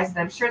of advice, and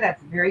I'm sure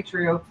that's very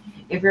true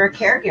if you're a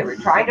caregiver,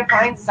 trying to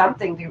find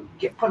something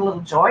to put a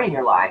little joy in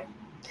your life.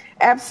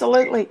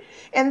 Absolutely.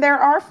 And there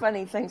are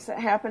funny things that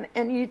happen,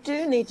 and you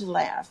do need to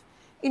laugh.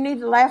 You need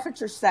to laugh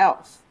at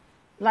yourself.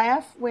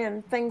 Laugh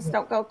when things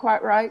don't go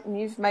quite right and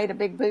you've made a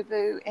big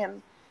boo-boo,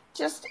 and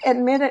just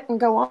admit it and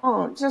go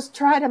on. Just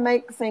try to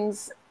make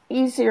things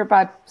easier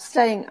by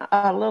staying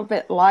a little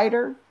bit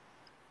lighter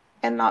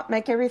and not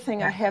make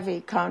everything a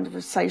heavy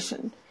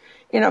conversation,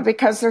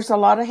 because there's a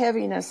lot of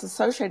heaviness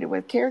associated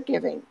with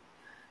caregiving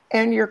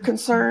and your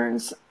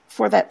concerns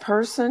for that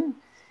person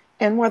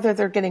and whether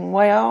they're getting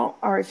well,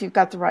 or if you've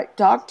got the right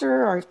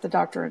doctor, or if the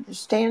doctor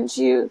understands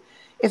you,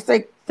 if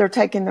they're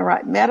taking the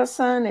right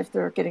medicine, if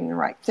they're getting the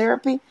right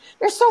therapy.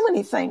 There's so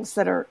many things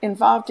that are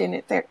involved in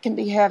it that can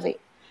be heavy.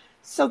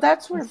 So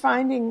that's where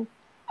finding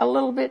a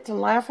little bit to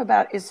laugh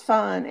about is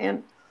fun.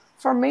 And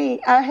for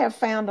me, I have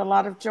found a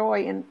lot of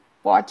joy in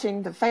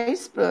watching the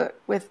Facebook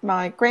with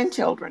my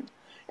grandchildren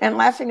and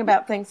laughing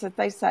about things that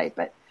they say.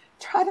 But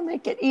try to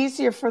make it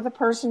easier for the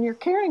person you're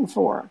caring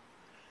for.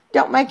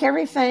 Don't make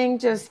everything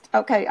just,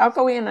 okay, I'll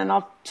go in and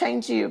I'll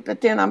change you,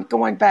 but then I'm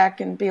going back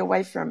and be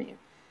away from you.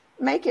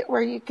 Make it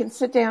where you can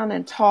sit down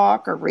and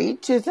talk or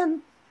read to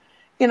them,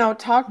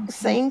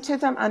 sing to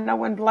them. I know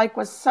when Blake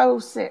was so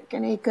sick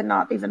and he could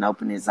not even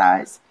open his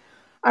eyes,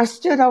 I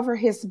stood over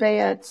his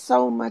bed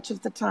so much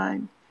of the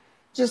time,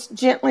 just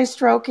gently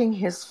stroking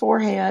his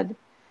forehead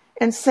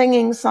and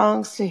singing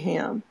songs to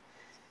him.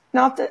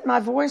 Not that my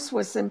voice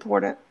was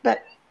important,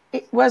 but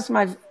it was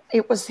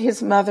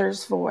his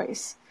mother's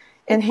voice.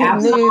 And he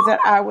knew that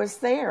I was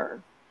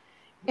there.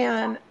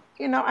 And,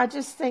 I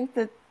just think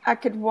that I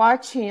could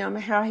watch him,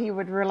 how he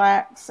would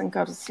relax and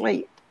go to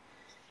sleep.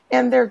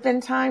 And there have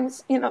been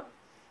times,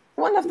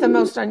 one of the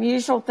most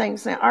unusual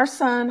things, now our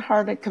son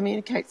hardly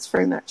communicates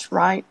very much,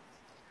 right?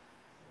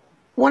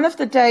 One of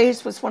the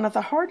days was one of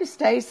the hardest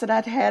days that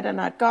I'd had, and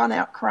I'd gone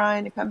out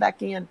crying and come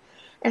back in,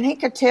 and he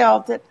could tell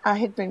that I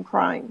had been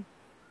crying.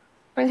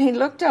 When he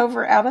looked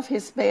over out of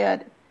his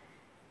bed,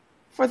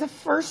 for the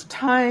first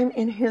time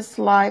in his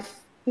life,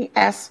 he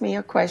asked me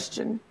a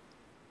question.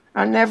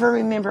 I never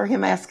remember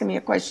him asking me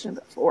a question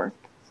before.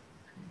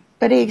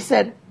 But he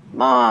said,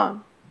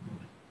 "Mom,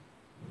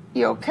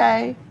 you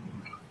okay?"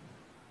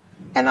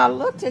 And I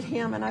looked at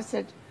him and I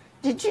said,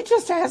 "Did you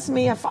just ask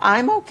me if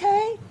I'm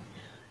okay?"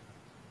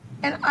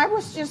 And I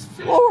was just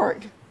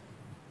floored.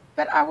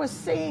 But I was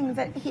seeing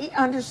that he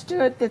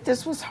understood that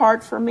this was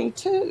hard for me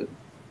too.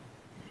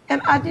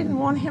 And I didn't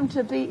want him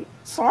to be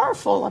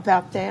sorrowful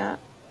about that.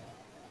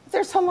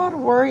 There's a lot of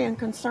worry and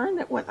concern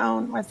that went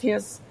on with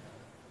his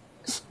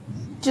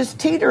just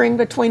teetering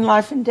between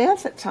life and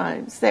death at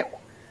times, that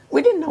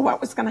we didn't know what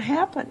was going to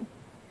happen.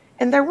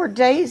 And there were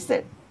days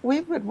that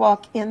we would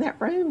walk in that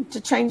room to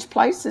change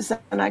places,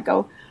 and I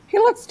go, "He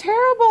looks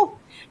terrible,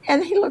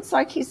 and he looks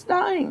like he's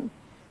dying."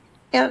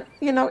 And,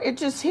 it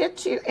just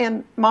hit you.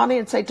 And Monty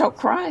would say, don't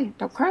cry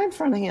in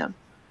front of him.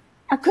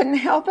 I couldn't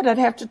help it. I'd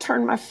have to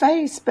turn my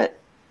face, but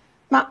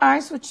my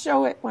eyes would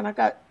show it when I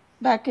got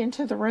back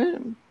into the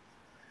room.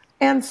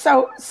 And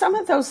so some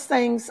of those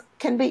things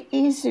can be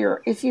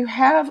easier if you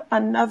have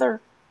another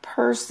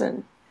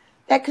person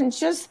that can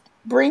just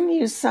bring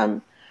you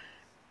some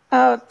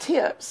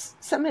tips,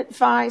 some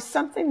advice,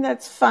 something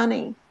that's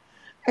funny.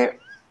 I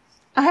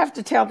have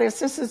to tell this.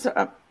 This is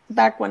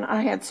back when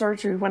I had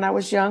surgery when I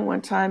was young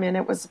one time, and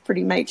it was a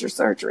pretty major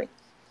surgery.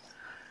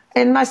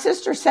 And my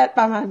sister sat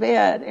by my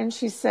bed, and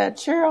she said,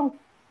 "Cheryl,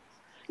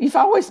 you've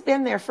always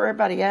been there for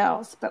everybody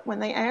else, but when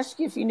they ask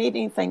you if you need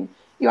anything,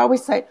 you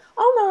always say,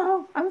 'Oh,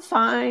 no, I'm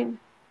fine.'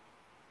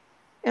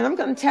 And I'm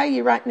going to tell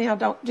you right now,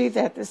 don't do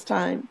that this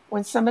time.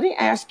 When somebody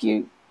asks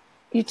you,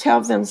 you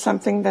tell them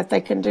something that they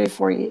can do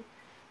for you.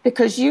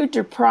 because you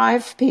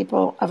deprive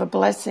people of a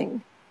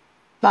blessing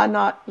by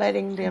not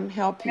letting them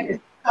help you. That is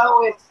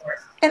so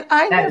important. And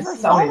I never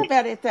thought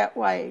about it that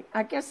way.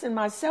 I guess in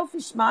my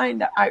selfish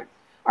mind,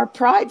 or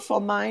prideful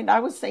mind, I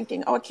was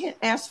thinking, oh, I can't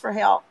ask for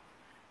help.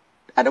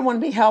 I don't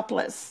want to be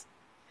helpless.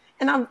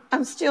 And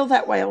I'm still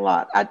that way a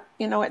lot.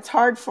 It's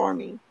hard for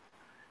me.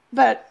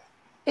 But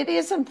it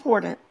is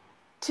important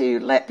to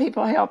let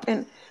people help.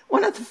 And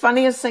one of the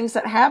funniest things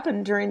that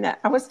happened during that,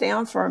 I was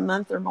down for a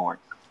month or more.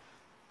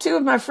 Two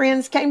of my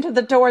friends came to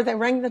the door. They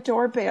rang the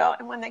doorbell.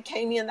 And when they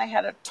came in, they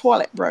had a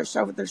toilet brush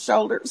over their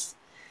shoulders.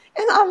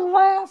 And I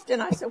laughed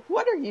and I said,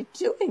 what are you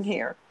doing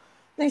here?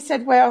 They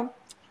said, well,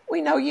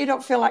 we know you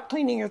don't feel like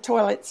cleaning your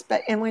toilets,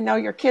 and we know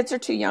your kids are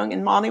too young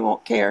and Mommy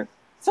won't care.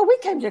 So we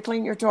came to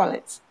clean your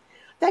toilets.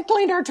 They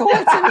cleaned our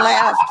toilets and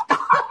laughed.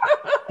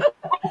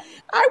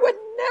 I would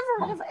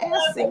never have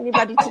asked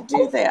anybody to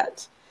do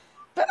that.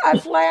 But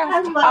I've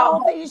laughed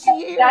all these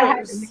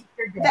years.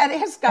 That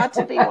has got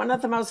to be one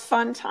of the most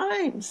fun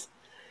times.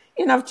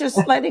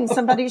 Just letting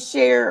somebody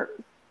share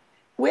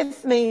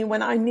with me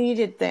when I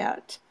needed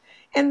that.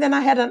 And then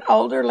I had an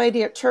older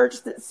lady at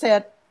church that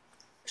said,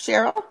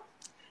 Cheryl,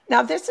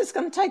 now this is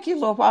going to take you a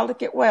little while to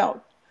get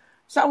well.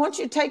 So I want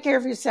you to take care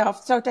of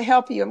yourself. So to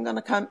help you, I'm going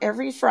to come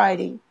every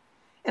Friday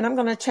and I'm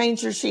going to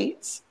change your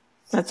sheets.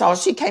 That's all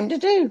she came to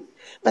do.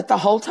 But the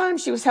whole time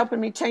she was helping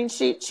me change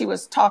sheets, she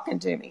was talking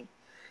to me.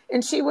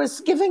 And she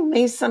was giving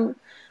me some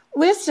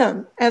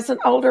wisdom as an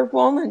older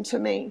woman to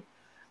me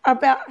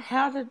about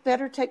how to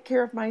better take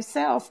care of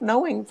myself,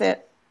 knowing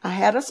that I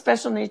had a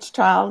special needs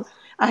child.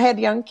 I had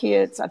young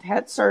kids. I'd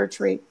had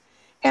surgery.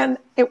 And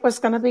it was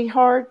going to be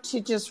hard to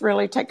just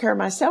really take care of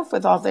myself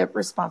with all the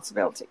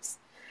responsibilities.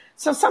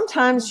 So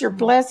sometimes your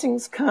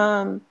blessings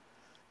come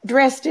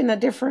dressed in a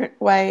different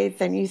way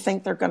than you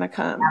think they're going to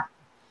come.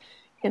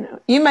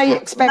 You may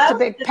expect a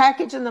big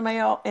package in the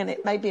mail, and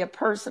it may be a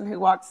person who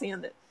walks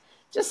in that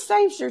just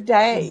saves your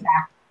day,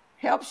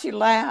 helps you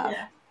laugh,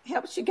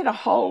 helps you get a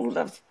hold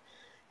of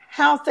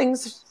how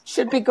things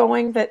should be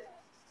going that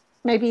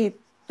maybe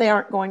they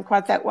aren't going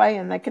quite that way,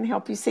 and they can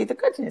help you see the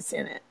goodness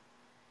in it.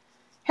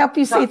 Help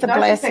you see the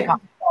blessing.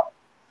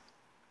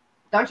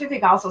 Don't you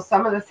think also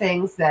some of the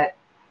things that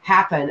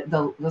happen,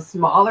 the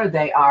smaller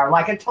they are,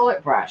 like a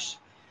toilet brush,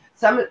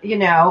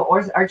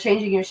 or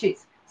changing your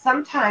sheets.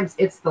 Sometimes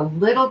it's the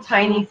little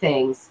tiny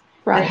things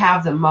that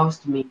have the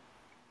most meaning.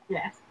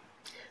 Yes.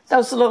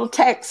 Those little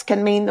texts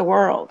can mean the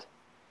world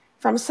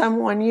from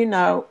someone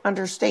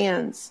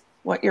understands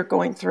what you're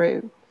going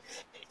through.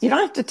 You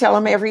don't have to tell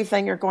them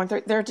everything you're going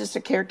through. They're just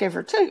a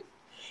caregiver too.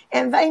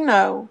 And they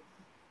know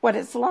what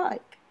it's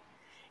like.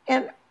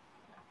 And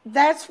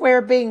that's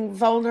where being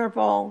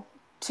vulnerable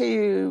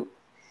to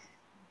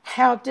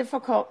how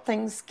difficult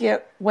things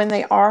get when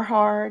they are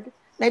hard.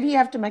 Maybe you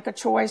have to make a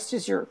choice.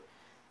 Does your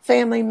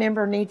family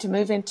member need to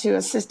move into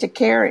assisted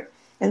care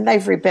and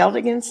they've rebelled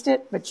against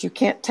it, but you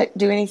can't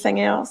do anything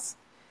else?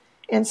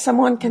 And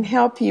someone can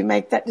help you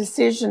make that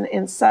decision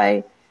and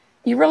say,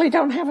 you really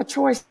don't have a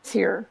choice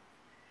here.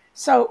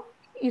 So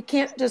you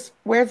can't just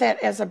wear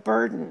that as a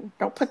burden.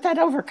 Don't put that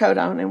overcoat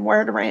on and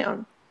wear it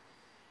around.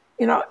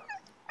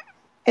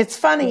 It's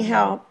funny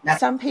how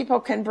some people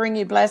can bring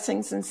you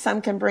blessings and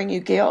some can bring you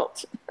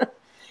guilt.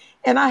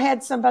 And I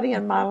had somebody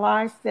in my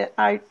life that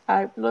I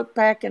look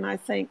back and I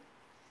think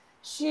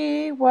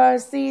she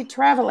was the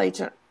travel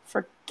agent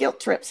for guilt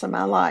trips in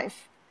my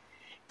life.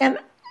 And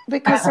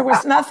because there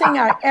was nothing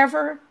I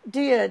ever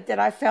did that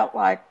I felt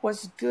like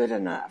was good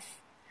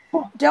enough.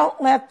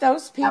 Don't let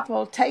those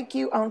people take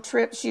you on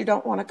trips you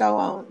don't want to go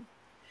on.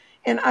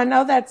 And I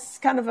know that's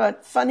kind of a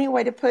funny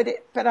way to put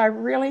it, but I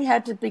really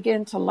had to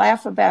begin to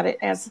laugh about it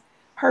as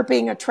her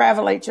being a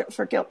travel agent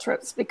for guilt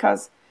trips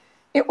because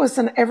it was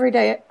an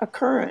everyday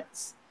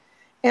occurrence.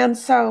 And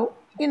so,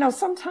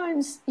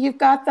 sometimes you've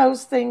got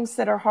those things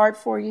that are hard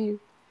for you.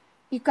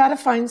 You've got to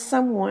find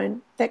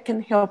someone that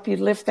can help you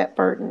lift that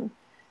burden,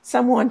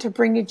 someone to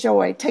bring you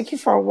joy, take you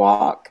for a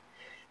walk.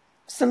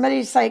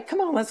 Somebody say,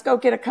 come on, let's go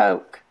get a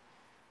Coke.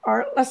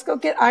 Or let's go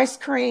get ice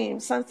cream,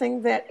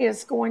 something that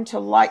is going to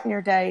lighten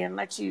your day and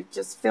let you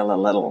just feel a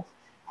little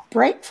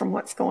break from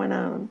what's going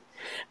on.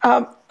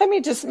 Let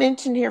me just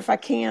mention here, if I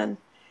can,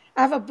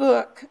 I have a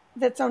book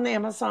that's on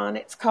Amazon.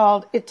 It's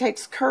called It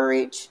Takes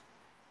Courage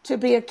to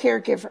Be a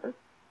Caregiver.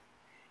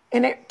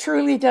 And it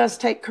truly does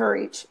take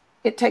courage.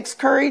 It takes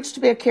courage to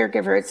be a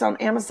caregiver. It's on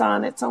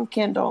Amazon. It's on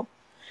Kindle.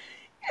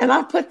 And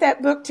I put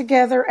that book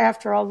together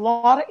after a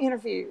lot of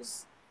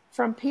interviews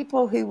from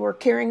people who were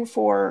caring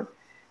for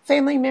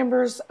family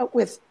members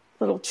with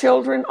little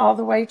children all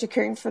the way to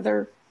caring for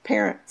their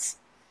parents.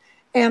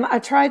 And I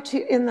tried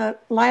to, in the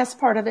last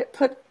part of it,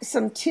 put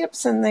some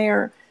tips in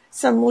there,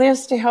 some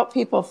lists to help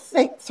people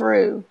think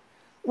through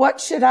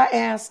what should I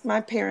ask my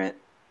parent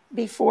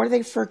before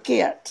they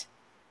forget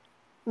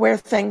where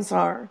things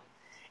are.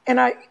 And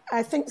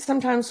I think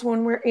sometimes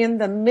when we're in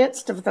the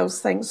midst of those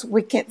things,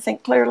 we can't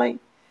think clearly.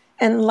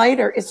 And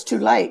later, it's too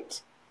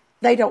late.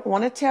 They don't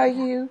want to tell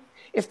you.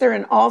 If they're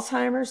in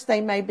Alzheimer's,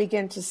 they may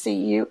begin to see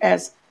you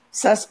as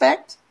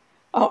suspect.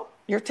 Oh,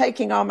 you're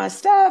taking all my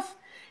stuff.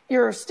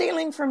 you're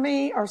stealing from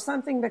me or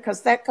something,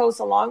 because that goes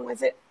along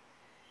with it.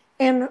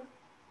 And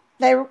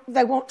they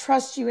won't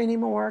trust you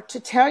anymore to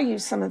tell you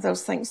some of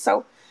those things.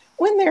 So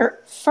when they're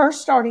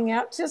first starting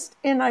out, just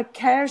in a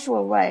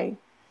casual way,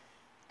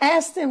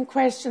 ask them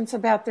questions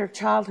about their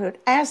childhood.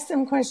 Ask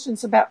them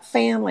questions about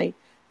family,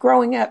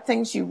 growing up,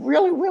 things you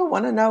really will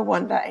want to know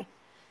one day.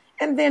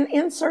 And then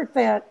insert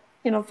that,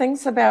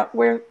 things about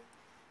where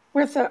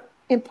the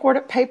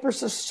important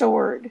papers are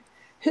stored,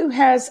 who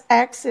has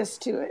access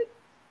to it.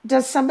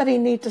 Does somebody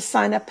need to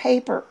sign a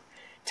paper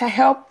to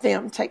help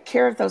them take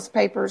care of those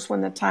papers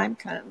when the time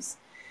comes?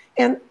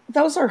 And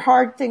those are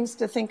hard things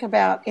to think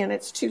about, and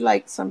it's too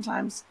late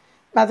sometimes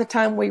by the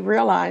time we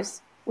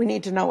realize we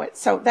need to know it.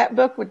 So that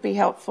book would be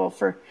helpful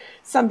for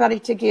somebody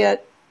to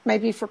get,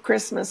 maybe for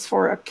Christmas,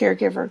 for a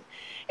caregiver.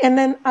 And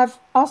then I've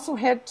also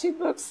had 2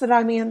 books that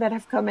I'm in that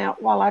have come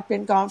out while I've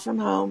been gone from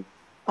home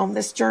on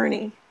this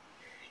journey.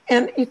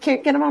 And you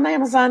can't get them on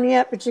Amazon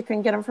yet, but you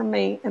can get them from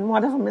me. And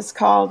one of them is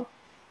called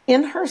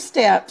In Her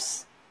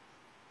Steps,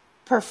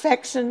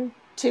 Perfection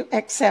to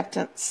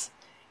Acceptance.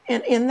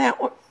 And in that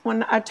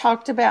one, I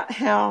talked about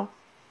how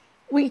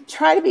we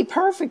try to be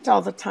perfect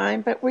all the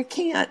time, but we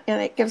can't.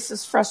 And it gives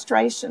us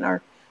frustration,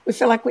 or we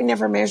feel like we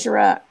never measure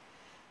up.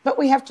 But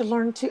we have to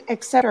learn to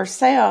accept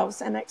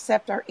ourselves and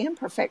accept our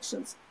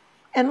imperfections,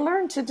 and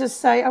learn to just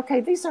say,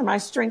 okay, these are my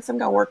strengths. I'm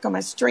going to work on my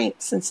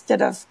strengths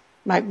instead of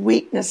my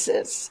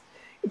weaknesses.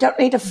 You don't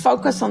need to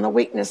focus on the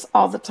weakness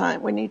all the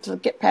time. We need to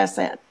get past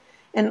that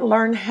and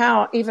learn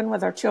how, even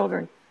with our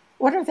children,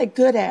 what are they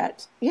good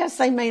at? Yes,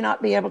 they may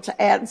not be able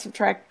to add and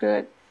subtract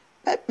good,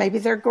 but maybe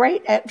they're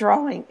great at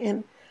drawing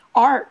and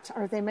art,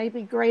 or they may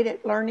be great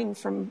at learning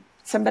from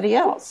somebody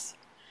else.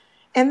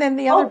 And then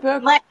the other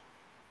book.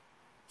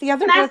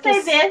 Can I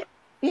say this?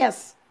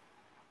 Yes.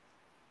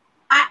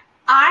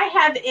 I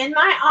have in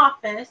my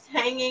office,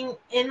 hanging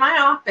in my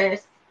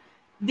office,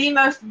 the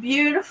most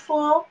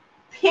beautiful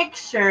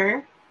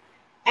picture,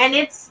 and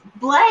it's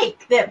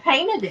Blake that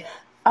painted it.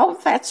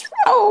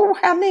 Oh,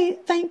 how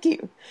neat. Thank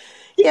you.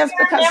 Yes,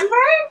 because remember?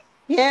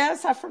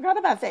 Yes, I forgot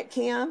about that,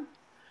 Kim.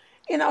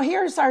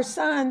 Here's our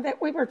son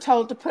that we were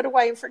told to put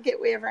away and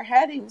forget we ever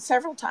had him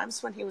several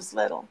times when he was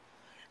little.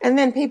 And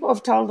then people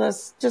have told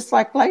us, just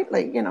like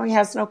lately, he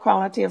has no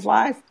quality of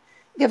life.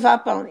 Give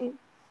up on him.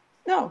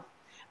 No.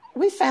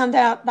 We found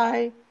out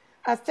by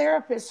a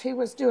therapist who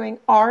was doing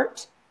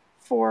art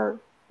for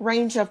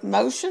range of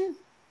motion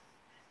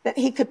that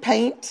he could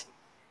paint.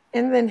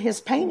 And then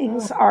his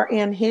paintings are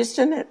in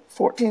Houston at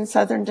 14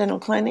 Southern Dental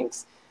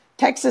Clinics,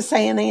 Texas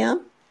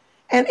A&M,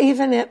 and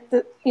even at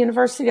the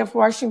University of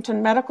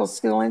Washington Medical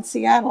School in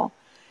Seattle,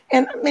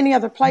 and many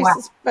other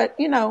places. Wow. But,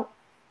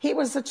 he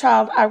was a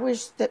child I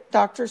wish that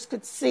doctors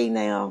could see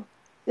now,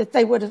 that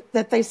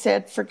they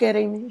said, forget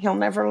him, he'll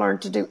never learn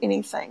to do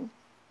anything.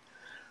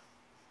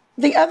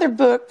 The other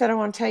book that I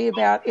want to tell you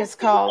about is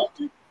called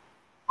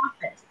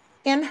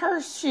In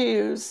Her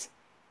Shoes,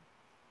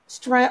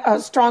 A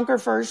Stronger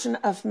Version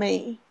of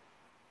Me.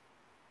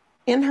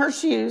 In Her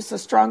Shoes, A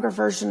Stronger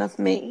Version of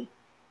Me.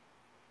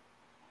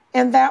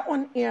 And that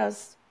one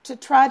is to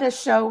try to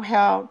show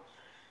how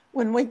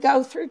when we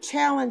go through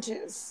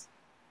challenges,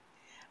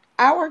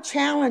 our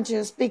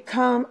challenges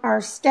become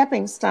our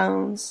stepping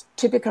stones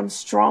to become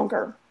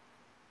stronger.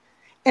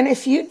 And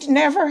if you've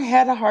never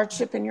had a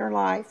hardship in your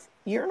life,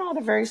 you're not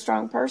a very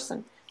strong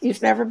person.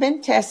 You've never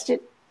been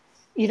tested.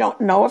 You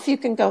don't know if you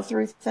can go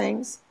through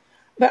things.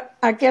 But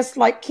I guess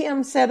like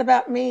Kim said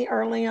about me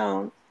early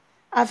on,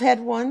 I've had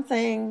one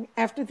thing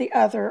after the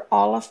other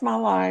all of my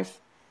life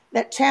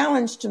that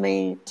challenged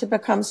me to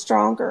become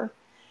stronger.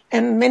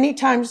 And many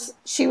times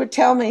she would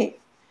tell me,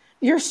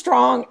 you're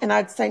strong. And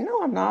I'd say,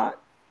 no, I'm not.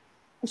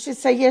 And she'd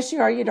say, yes,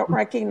 you are. You don't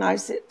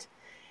recognize it.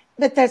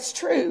 But that's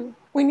true.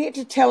 We need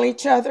to tell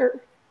each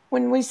other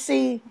when we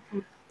see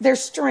their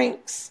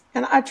strengths.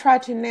 And I try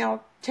to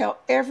now tell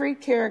every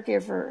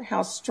caregiver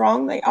how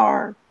strong they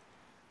are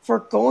for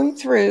going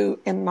through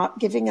and not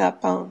giving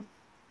up on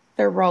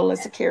their role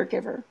as a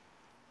caregiver.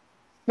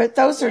 But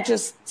those are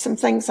just some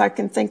things I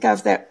can think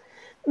of that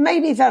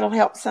maybe that'll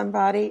help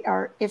somebody.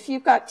 Or if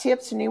you've got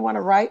tips and you want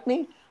to write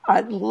me,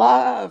 I'd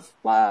love,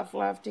 love,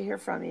 love to hear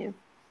from you.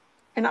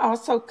 And I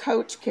also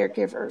coach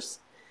caregivers.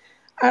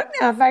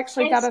 I've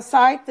actually got a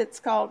site that's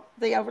called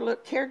The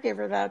Overlooked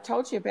Caregiver that I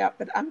told you about,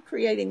 but I'm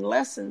creating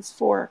lessons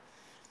for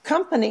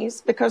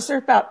companies because there are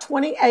about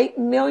 28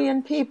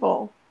 million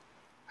people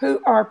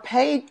who are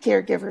paid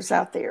caregivers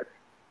out there.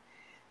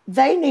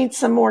 They need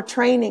some more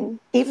training,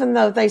 even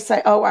though they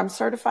say, oh, I'm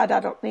certified,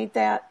 I don't need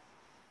that.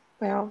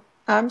 Well,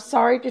 I'm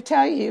sorry to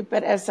tell you,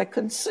 but as a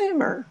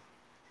consumer,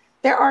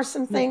 there are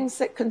some things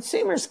that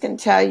consumers can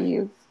tell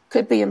you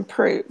could be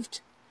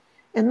improved.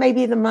 And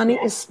maybe the money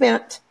is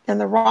spent in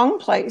the wrong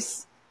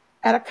place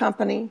at a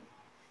company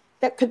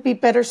that could be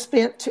better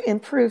spent to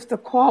improve the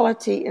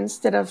quality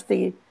instead of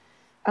the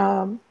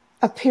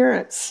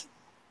appearance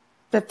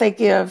that they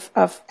give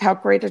of how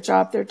great a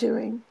job they're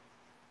doing.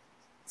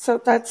 So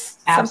that's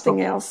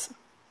something else.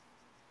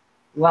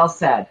 Well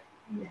said.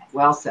 Yes.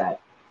 Well said.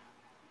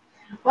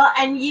 Well,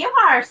 and you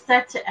are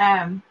such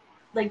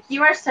like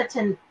you are such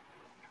an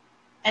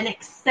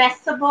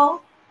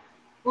accessible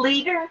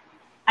leader.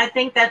 I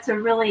think that's a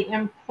really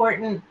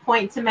important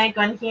point to make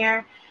on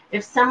here.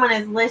 If someone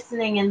is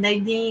listening and they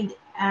need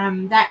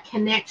that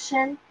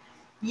connection,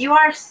 you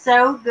are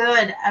so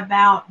good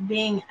about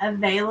being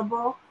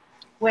available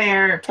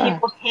where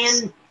people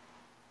can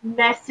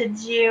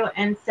message you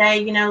and say,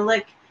 you know,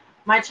 look,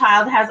 my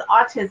child has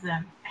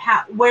autism.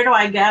 Where do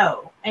I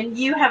go? And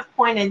you have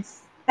pointed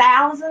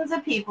thousands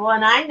of people,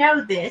 and I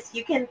know this.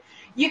 You can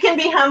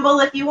be humble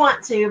if you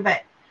want to,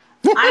 but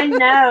I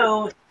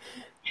know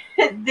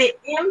the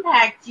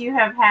impact you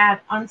have had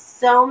on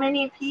so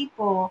many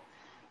people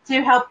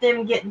to help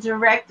them get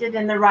directed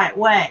in the right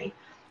way.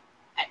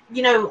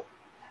 You know,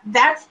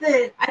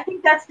 I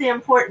think that's the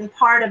important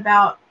part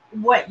about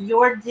what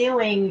you're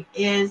doing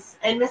is,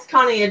 and Miss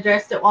Coni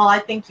addressed it while I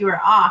think you were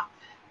off,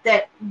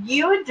 that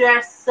you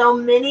address so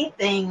many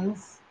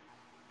things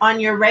on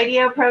your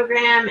radio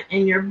program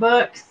and your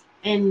books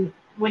and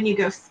when you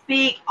go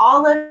speak,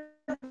 all of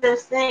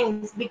those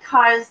things,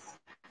 because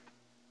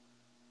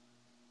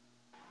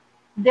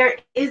there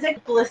is a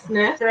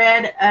hopelessness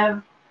thread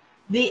of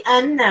the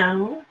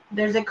unknown.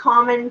 There's a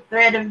common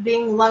thread of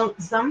being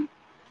lonesome,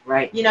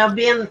 right? You know,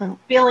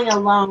 feeling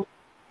alone.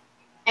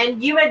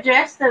 And you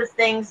address those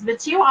things,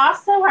 but you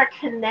also are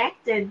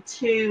connected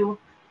to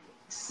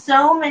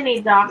so many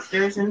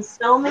doctors and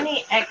so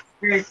many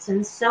experts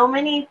and so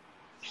many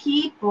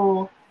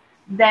people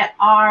that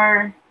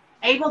are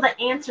able to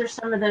answer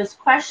some of those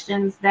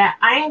questions that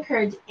I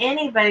encourage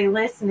anybody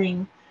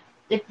listening,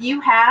 if you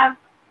have,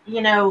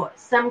 you know,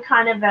 some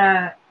kind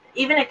of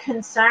even a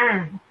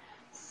concern,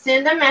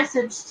 send a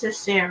message to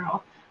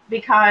Cheryl,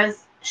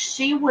 because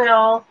she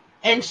will.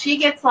 And she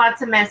gets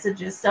lots of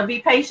messages, so be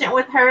patient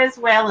with her as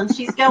well. And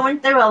she's going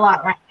through a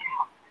lot right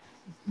now.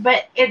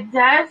 But it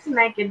does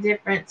make a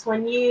difference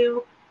when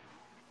you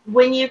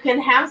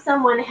can have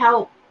someone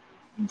help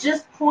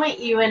just point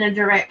you in a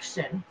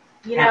direction.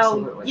 You know,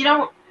 Absolutely.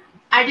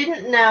 I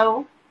didn't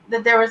know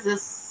that there was a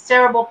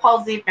cerebral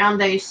palsy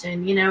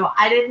foundation. You know,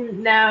 I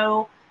didn't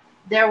know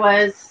there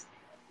was,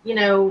 you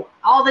know,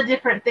 all the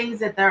different things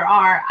that there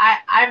are.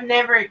 I've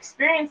never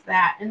experienced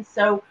that. And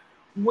so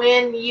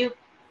when you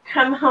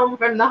come home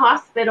from the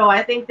hospital,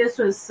 I think this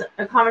was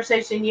a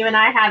conversation you and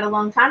I had a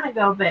long time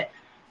ago, but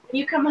when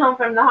you come home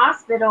from the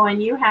hospital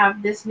and you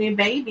have this new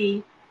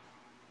baby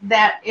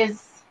that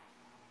is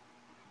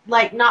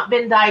like not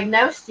been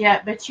diagnosed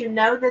yet, but you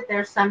know that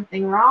there's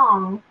something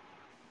wrong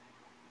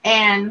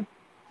and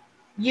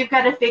you've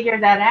got to figure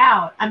that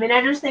out. I mean,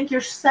 I just think you're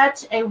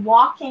such a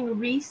walking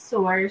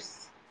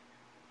resource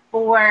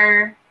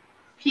for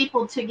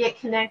people to get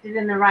connected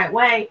in the right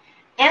way.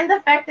 And the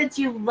fact that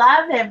you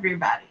love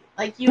everybody.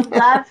 Like, you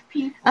love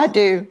people. I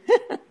do.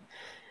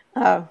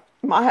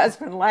 My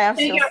husband laughs.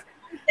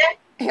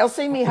 He'll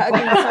see me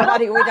hugging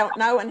somebody we don't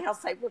know, and he'll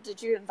say, well,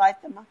 did you invite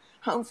them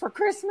home for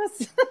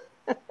Christmas?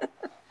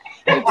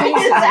 He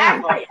teases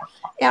me.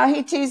 Yeah,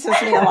 he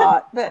teases me a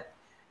lot. But,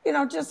 you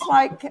know, just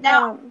like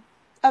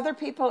other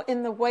people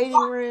in the waiting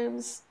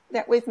rooms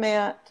that we've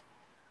met,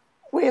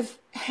 we've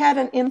had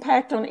an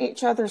impact on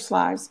each other's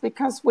lives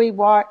because we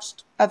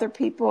watched other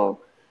people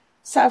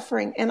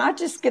suffering. And I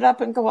just get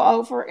up and go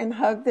over and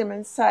hug them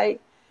and say,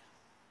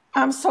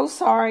 I'm so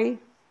sorry.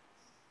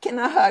 Can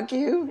I hug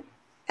you?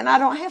 And I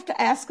don't have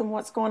to ask them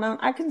what's going on.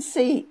 I can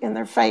see in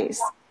their face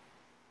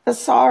the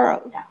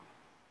sorrow. Yeah.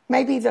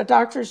 Maybe the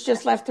doctors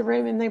just left the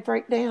room and they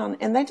break down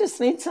and they just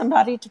need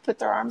somebody to put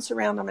their arms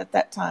around them at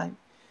that time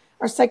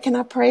or say, can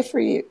I pray for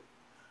you?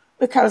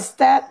 Because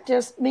that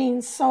just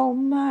means so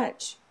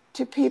much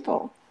to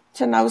people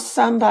to know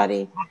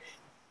somebody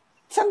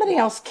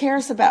else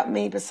cares about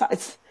me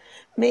besides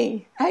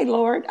me. Hey,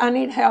 Lord, I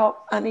need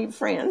help. I need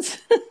friends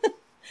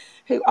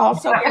who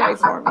also pray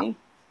for me.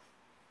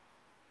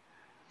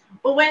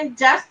 Well, when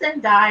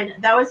Justin died,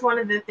 that was one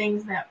of the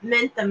things that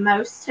meant the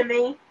most to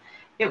me.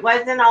 It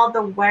wasn't all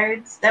the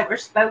words that were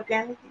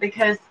spoken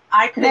because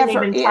I couldn't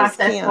even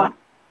process Kim. what.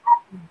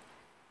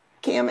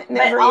 Kim, it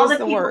never is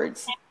the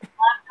words.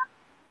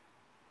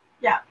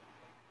 Yeah.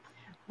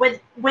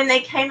 When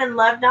they came and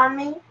loved on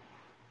me,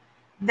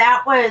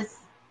 that was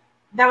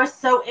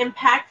so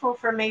impactful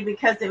for me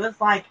because it was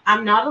like,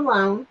 I'm not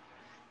alone.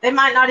 They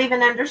might not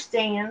even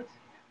understand,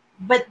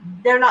 but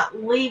they're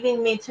not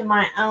leaving me to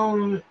my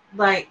own,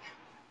 like,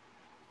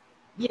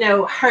 you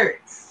know,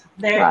 hurts.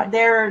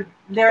 They're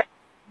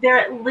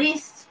at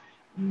least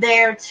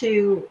there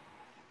to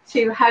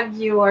hug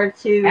you or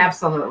to,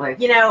 absolutely,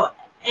 you know,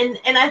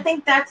 and I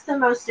think that's the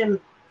most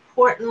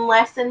important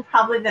lesson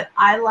probably that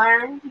I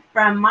learned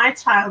from my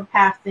child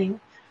passing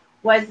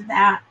was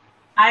that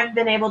I've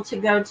been able to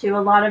go to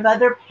a lot of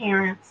other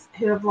parents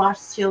who have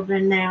lost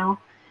children now,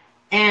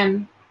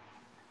 and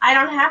I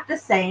don't have to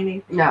say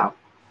anything. No.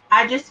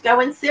 I just go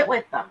and sit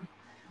with them,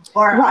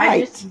 or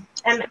I just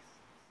am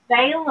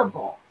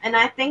available. And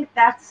I think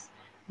that's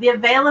the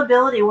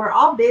availability. We're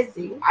all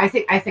busy. I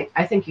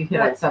think you hit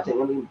on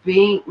something. I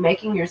mean,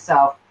 making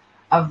yourself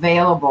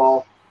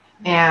available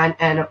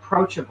and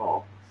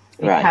approachable.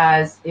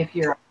 Because if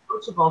you're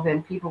approachable,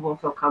 then people will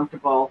feel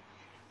comfortable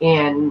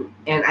And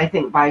I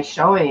think by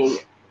showing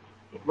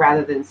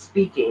rather than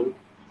speaking,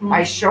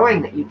 by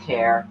showing that you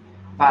care,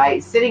 by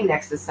sitting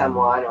next to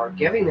someone or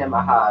giving them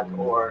a hug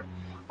or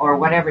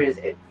whatever it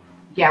is.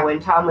 Yeah, when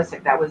Tom was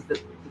sick, that was the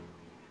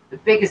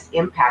biggest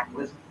impact.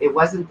 Was it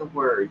wasn't the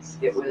words,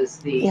 it was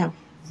the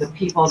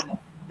people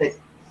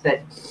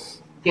that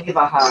gave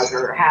a hug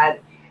or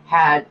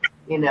had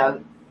you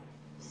know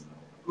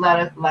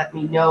let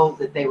me know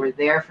that they were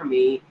there for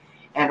me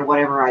and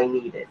whatever I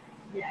needed.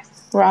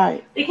 Yes.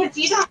 Right. Because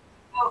you don't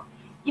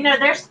know,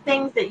 there's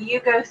things that you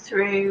go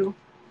through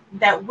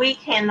that we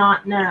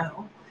cannot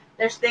know.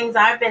 There's things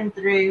I've been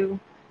through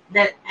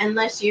that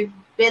unless you've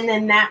been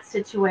in that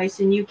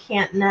situation, you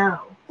can't know.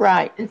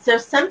 Right. And so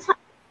sometimes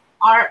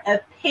our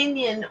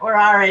opinion or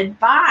our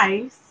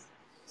advice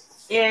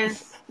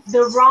is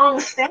the wrong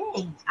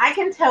thing. I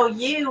can tell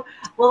you,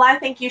 well, I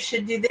think you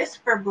should do this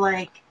for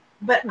Blake,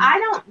 but I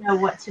don't know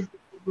what to do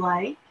for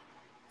Blake.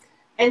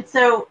 And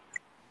so,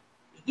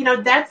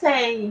 that's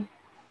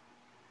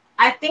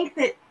I think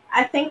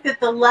that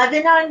the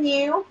loving on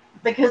you,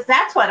 because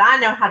that's what I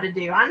know how to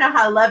do. I know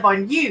how to love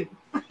on you.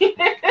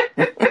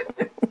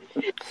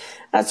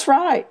 That's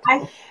right.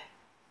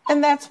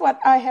 And that's what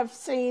I have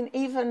seen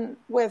even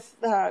with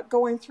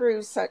going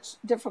through such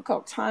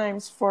difficult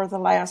times for the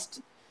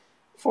last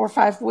 4 or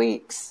 5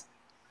 weeks,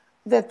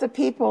 that the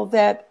people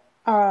that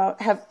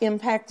have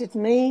impacted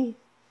me,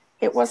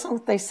 it wasn't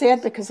what they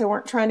said because they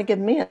weren't trying to give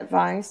me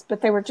advice,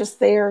 but they were just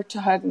there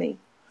to hug me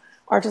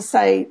or to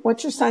say,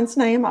 what's your son's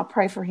name? I'll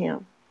pray for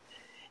him.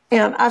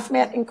 And I've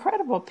met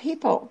incredible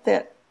people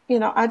that,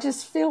 I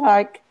just feel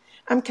like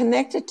I'm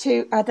connected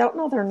to. I don't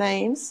know their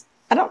names.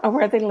 I don't know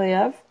where they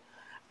live.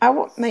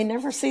 I may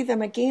never see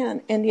them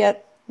again. And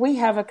yet we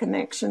have a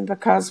connection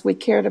because we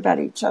cared about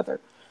each other.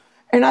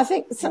 And I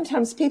think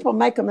sometimes people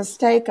make a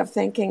mistake of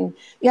thinking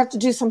you have to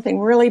do something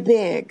really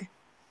big.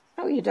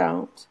 No, you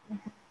don't.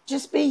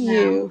 Just be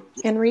you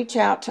and reach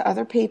out to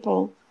other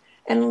people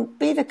and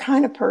be the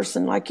kind of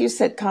person, like you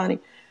said, Connie,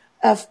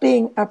 of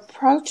being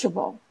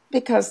approachable,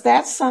 because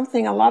that's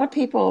something a lot of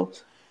people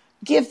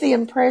give the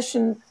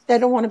impression they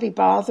don't want to be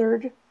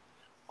bothered,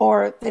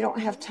 or they don't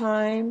have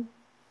time,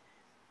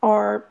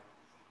 or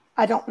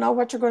I don't know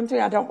what you're going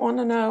through. I don't want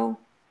to know.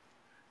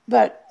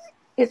 But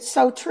it's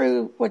so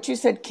true what you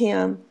said,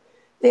 Kim.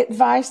 The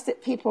advice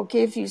that people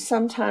give you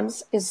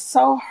sometimes is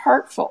so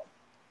hurtful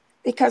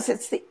because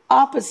it's the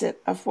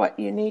opposite of what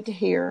you need to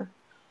hear,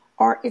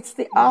 or it's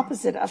the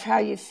opposite of how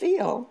you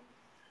feel.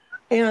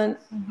 And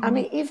I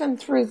mean, even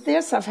through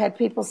this, I've had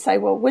people say,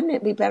 well, wouldn't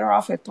it be better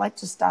off if Blake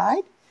just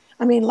died?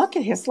 I mean, look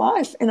at his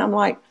life. And I'm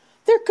like,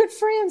 they're good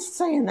friends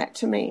saying that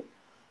to me.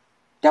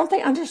 Don't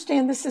they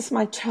understand this is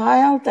my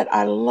child that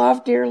I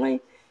love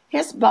dearly?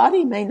 His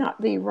body may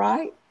not be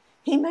right.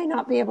 He may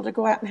not be able to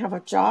go out and have a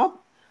job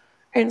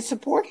and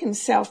support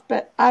himself,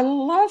 but I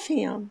love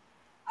him.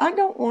 I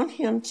don't want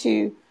him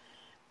to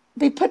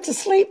be put to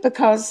sleep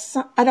because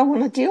I don't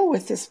want to deal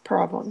with this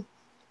problem.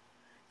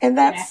 And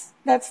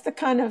that's the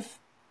kind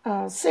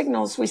of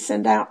signals we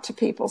send out to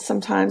people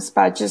sometimes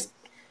by just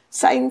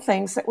saying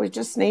things that we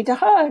just need to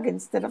hug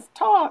instead of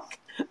talk.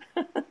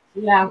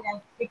 Yeah.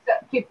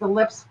 Keep the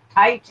lips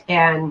tight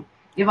and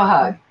give a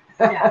hug.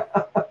 Yeah.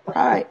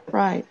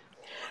 Right.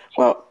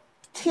 Well,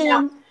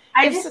 Tim,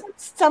 if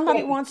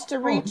somebody wants to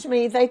reach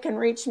me, they can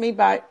reach me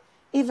by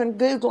even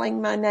Googling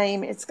my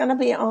name. It's going to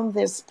be on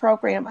this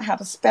program, how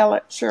to spell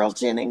it, Cheryl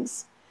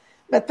Ginnings.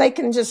 But they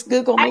can just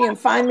Google me and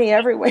find me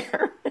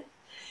everywhere.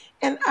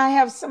 And I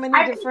have so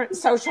many different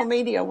social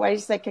media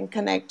ways they can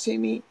connect to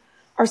me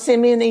or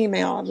send me an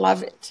email. I'd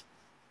love it.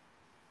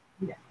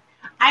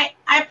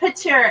 I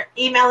put your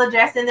email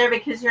address in there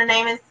because your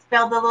name is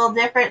spelled a little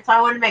different, so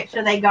I wanted to make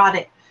sure they got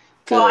it.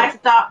 Good. So I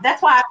stopped.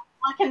 That's why I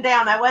was looking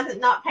down. I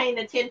wasn't not paying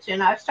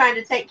attention. I was trying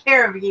to take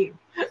care of you.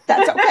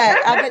 That's okay.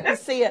 I didn't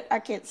see it. I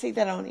can't see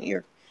that on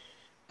here.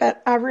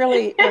 But I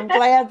really am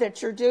glad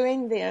that you're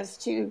doing this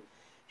to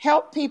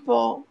help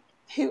people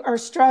who are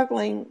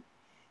struggling,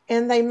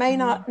 and they may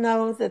not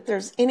know that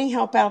there's any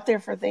help out there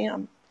for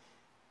them,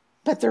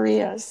 but there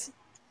is.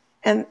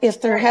 And if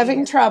they're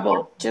having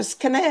trouble, just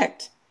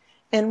connect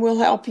and we'll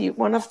help you.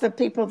 One of the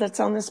people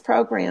that's on this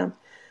program,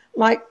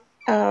 like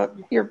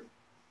your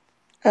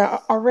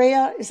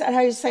Aurea, is that how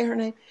you say her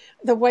name?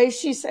 The way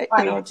she said,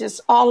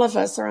 just all of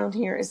us around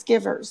here as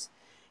givers.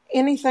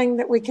 Anything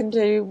that we can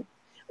do,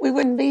 we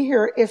wouldn't be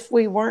here if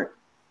we weren't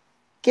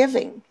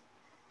giving.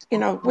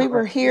 We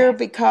were here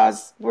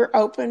because we're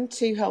open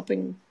to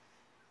helping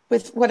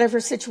with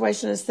whatever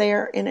situation is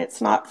there, and it's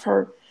not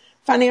for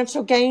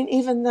financial gain,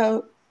 even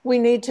though we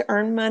need to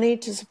earn money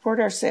to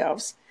support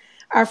ourselves.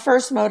 Our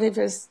first motive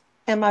is,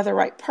 am I the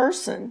right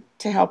person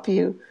to help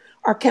you?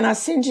 Or can I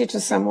send you to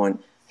someone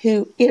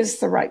who is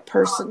the right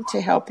person to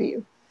help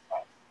you?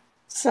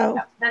 So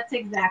that's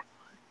exactly.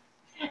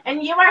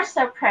 And you are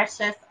so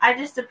precious. I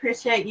just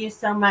appreciate you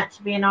so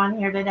much being on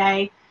here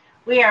today.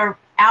 We are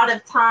out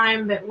of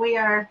time, but we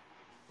are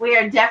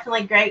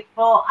definitely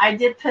grateful. I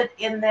did put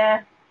in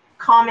the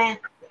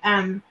comments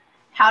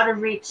how to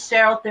reach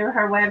Cheryl through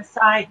her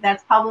website.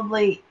 That's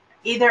probably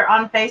either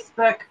on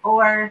Facebook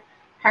or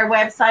her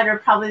website are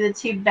probably the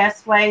two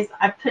best ways.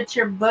 I put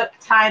your book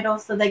title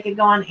so they could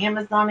go on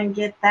Amazon and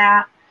get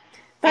that.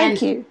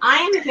 Thank you. I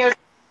am here.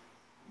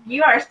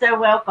 You are so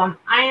welcome.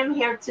 I am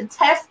here to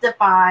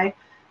testify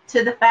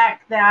to the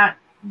fact that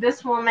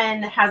this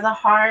woman has a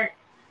heart,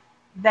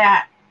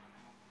 that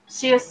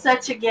she is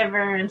such a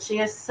giver, and she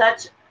is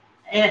such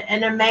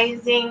an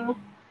amazing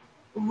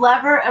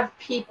lover of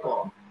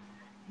people,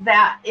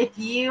 that if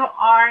you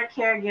are a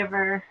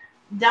caregiver,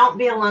 don't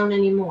be alone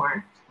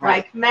anymore.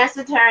 Right. Like,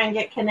 message her and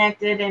get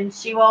connected, and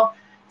she'll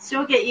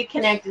get you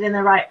connected in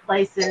the right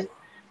places.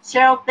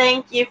 Cheryl,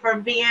 thank you for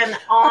being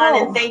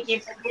on, and thank you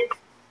for being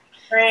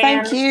a friend.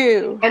 Thank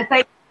you. And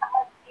thank you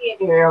for being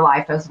in your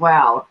life as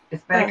well.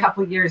 It's been a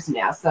couple years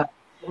now, so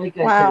it's really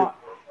good to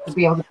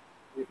be able to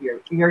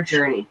with your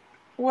journey.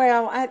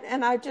 Well,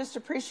 I just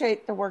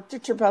appreciate the work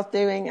that you're both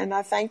doing, and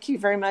I thank you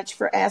very much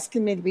for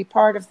asking me to be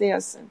part of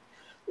this, and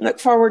look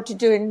forward to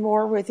doing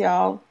more with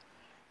y'all.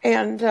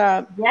 And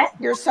yes,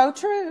 you're so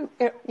true.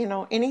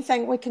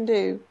 Anything we can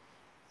do,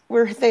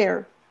 we're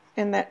there,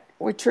 and that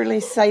we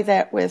truly say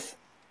that with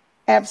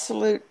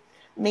absolute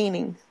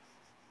meaning.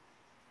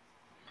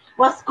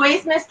 Well,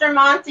 squeeze Mr.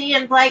 Monty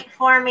and Blake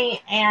for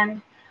me,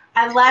 and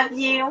I love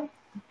you,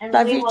 and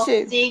love we you will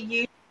too. see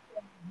you.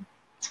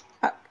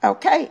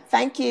 Okay,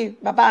 thank you.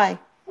 Bye-bye.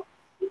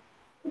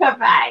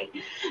 Bye-bye.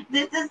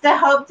 This is the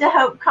Hope to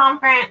Hope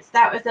Conference.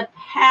 That was a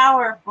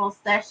powerful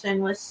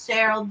session with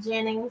Cheryl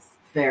Ginnings.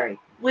 Very.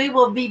 We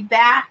will be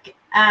back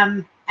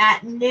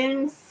at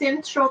noon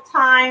Central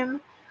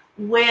Time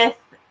with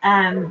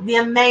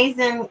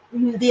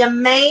the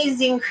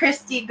amazing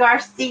Christy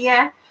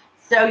Garcia.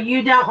 So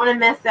you don't want to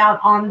miss out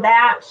on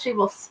that. She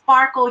will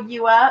sparkle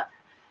you up.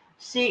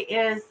 She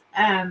is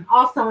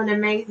also an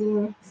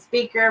amazing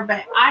speaker,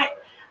 but I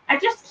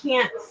just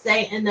can't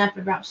say enough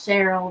about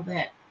Cheryl.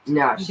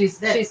 No, she's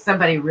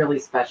somebody really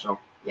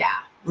special. Yeah.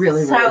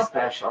 Really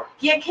special.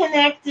 Get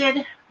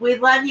connected. We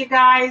love you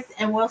guys,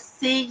 and we'll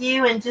see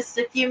you in just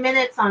a few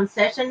minutes on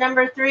session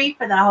number 3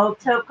 for the Hope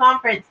to Hope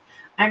Conference.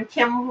 I'm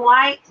Kim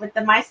White with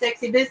the My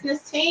Sexy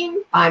Business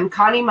team. I'm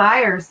Coni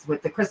Meyers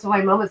with the Crystal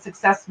Light Moments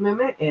Success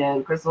Movement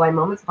and Crystal Light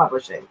Moments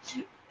Publishing.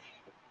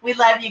 We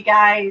love you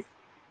guys.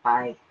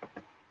 Bye.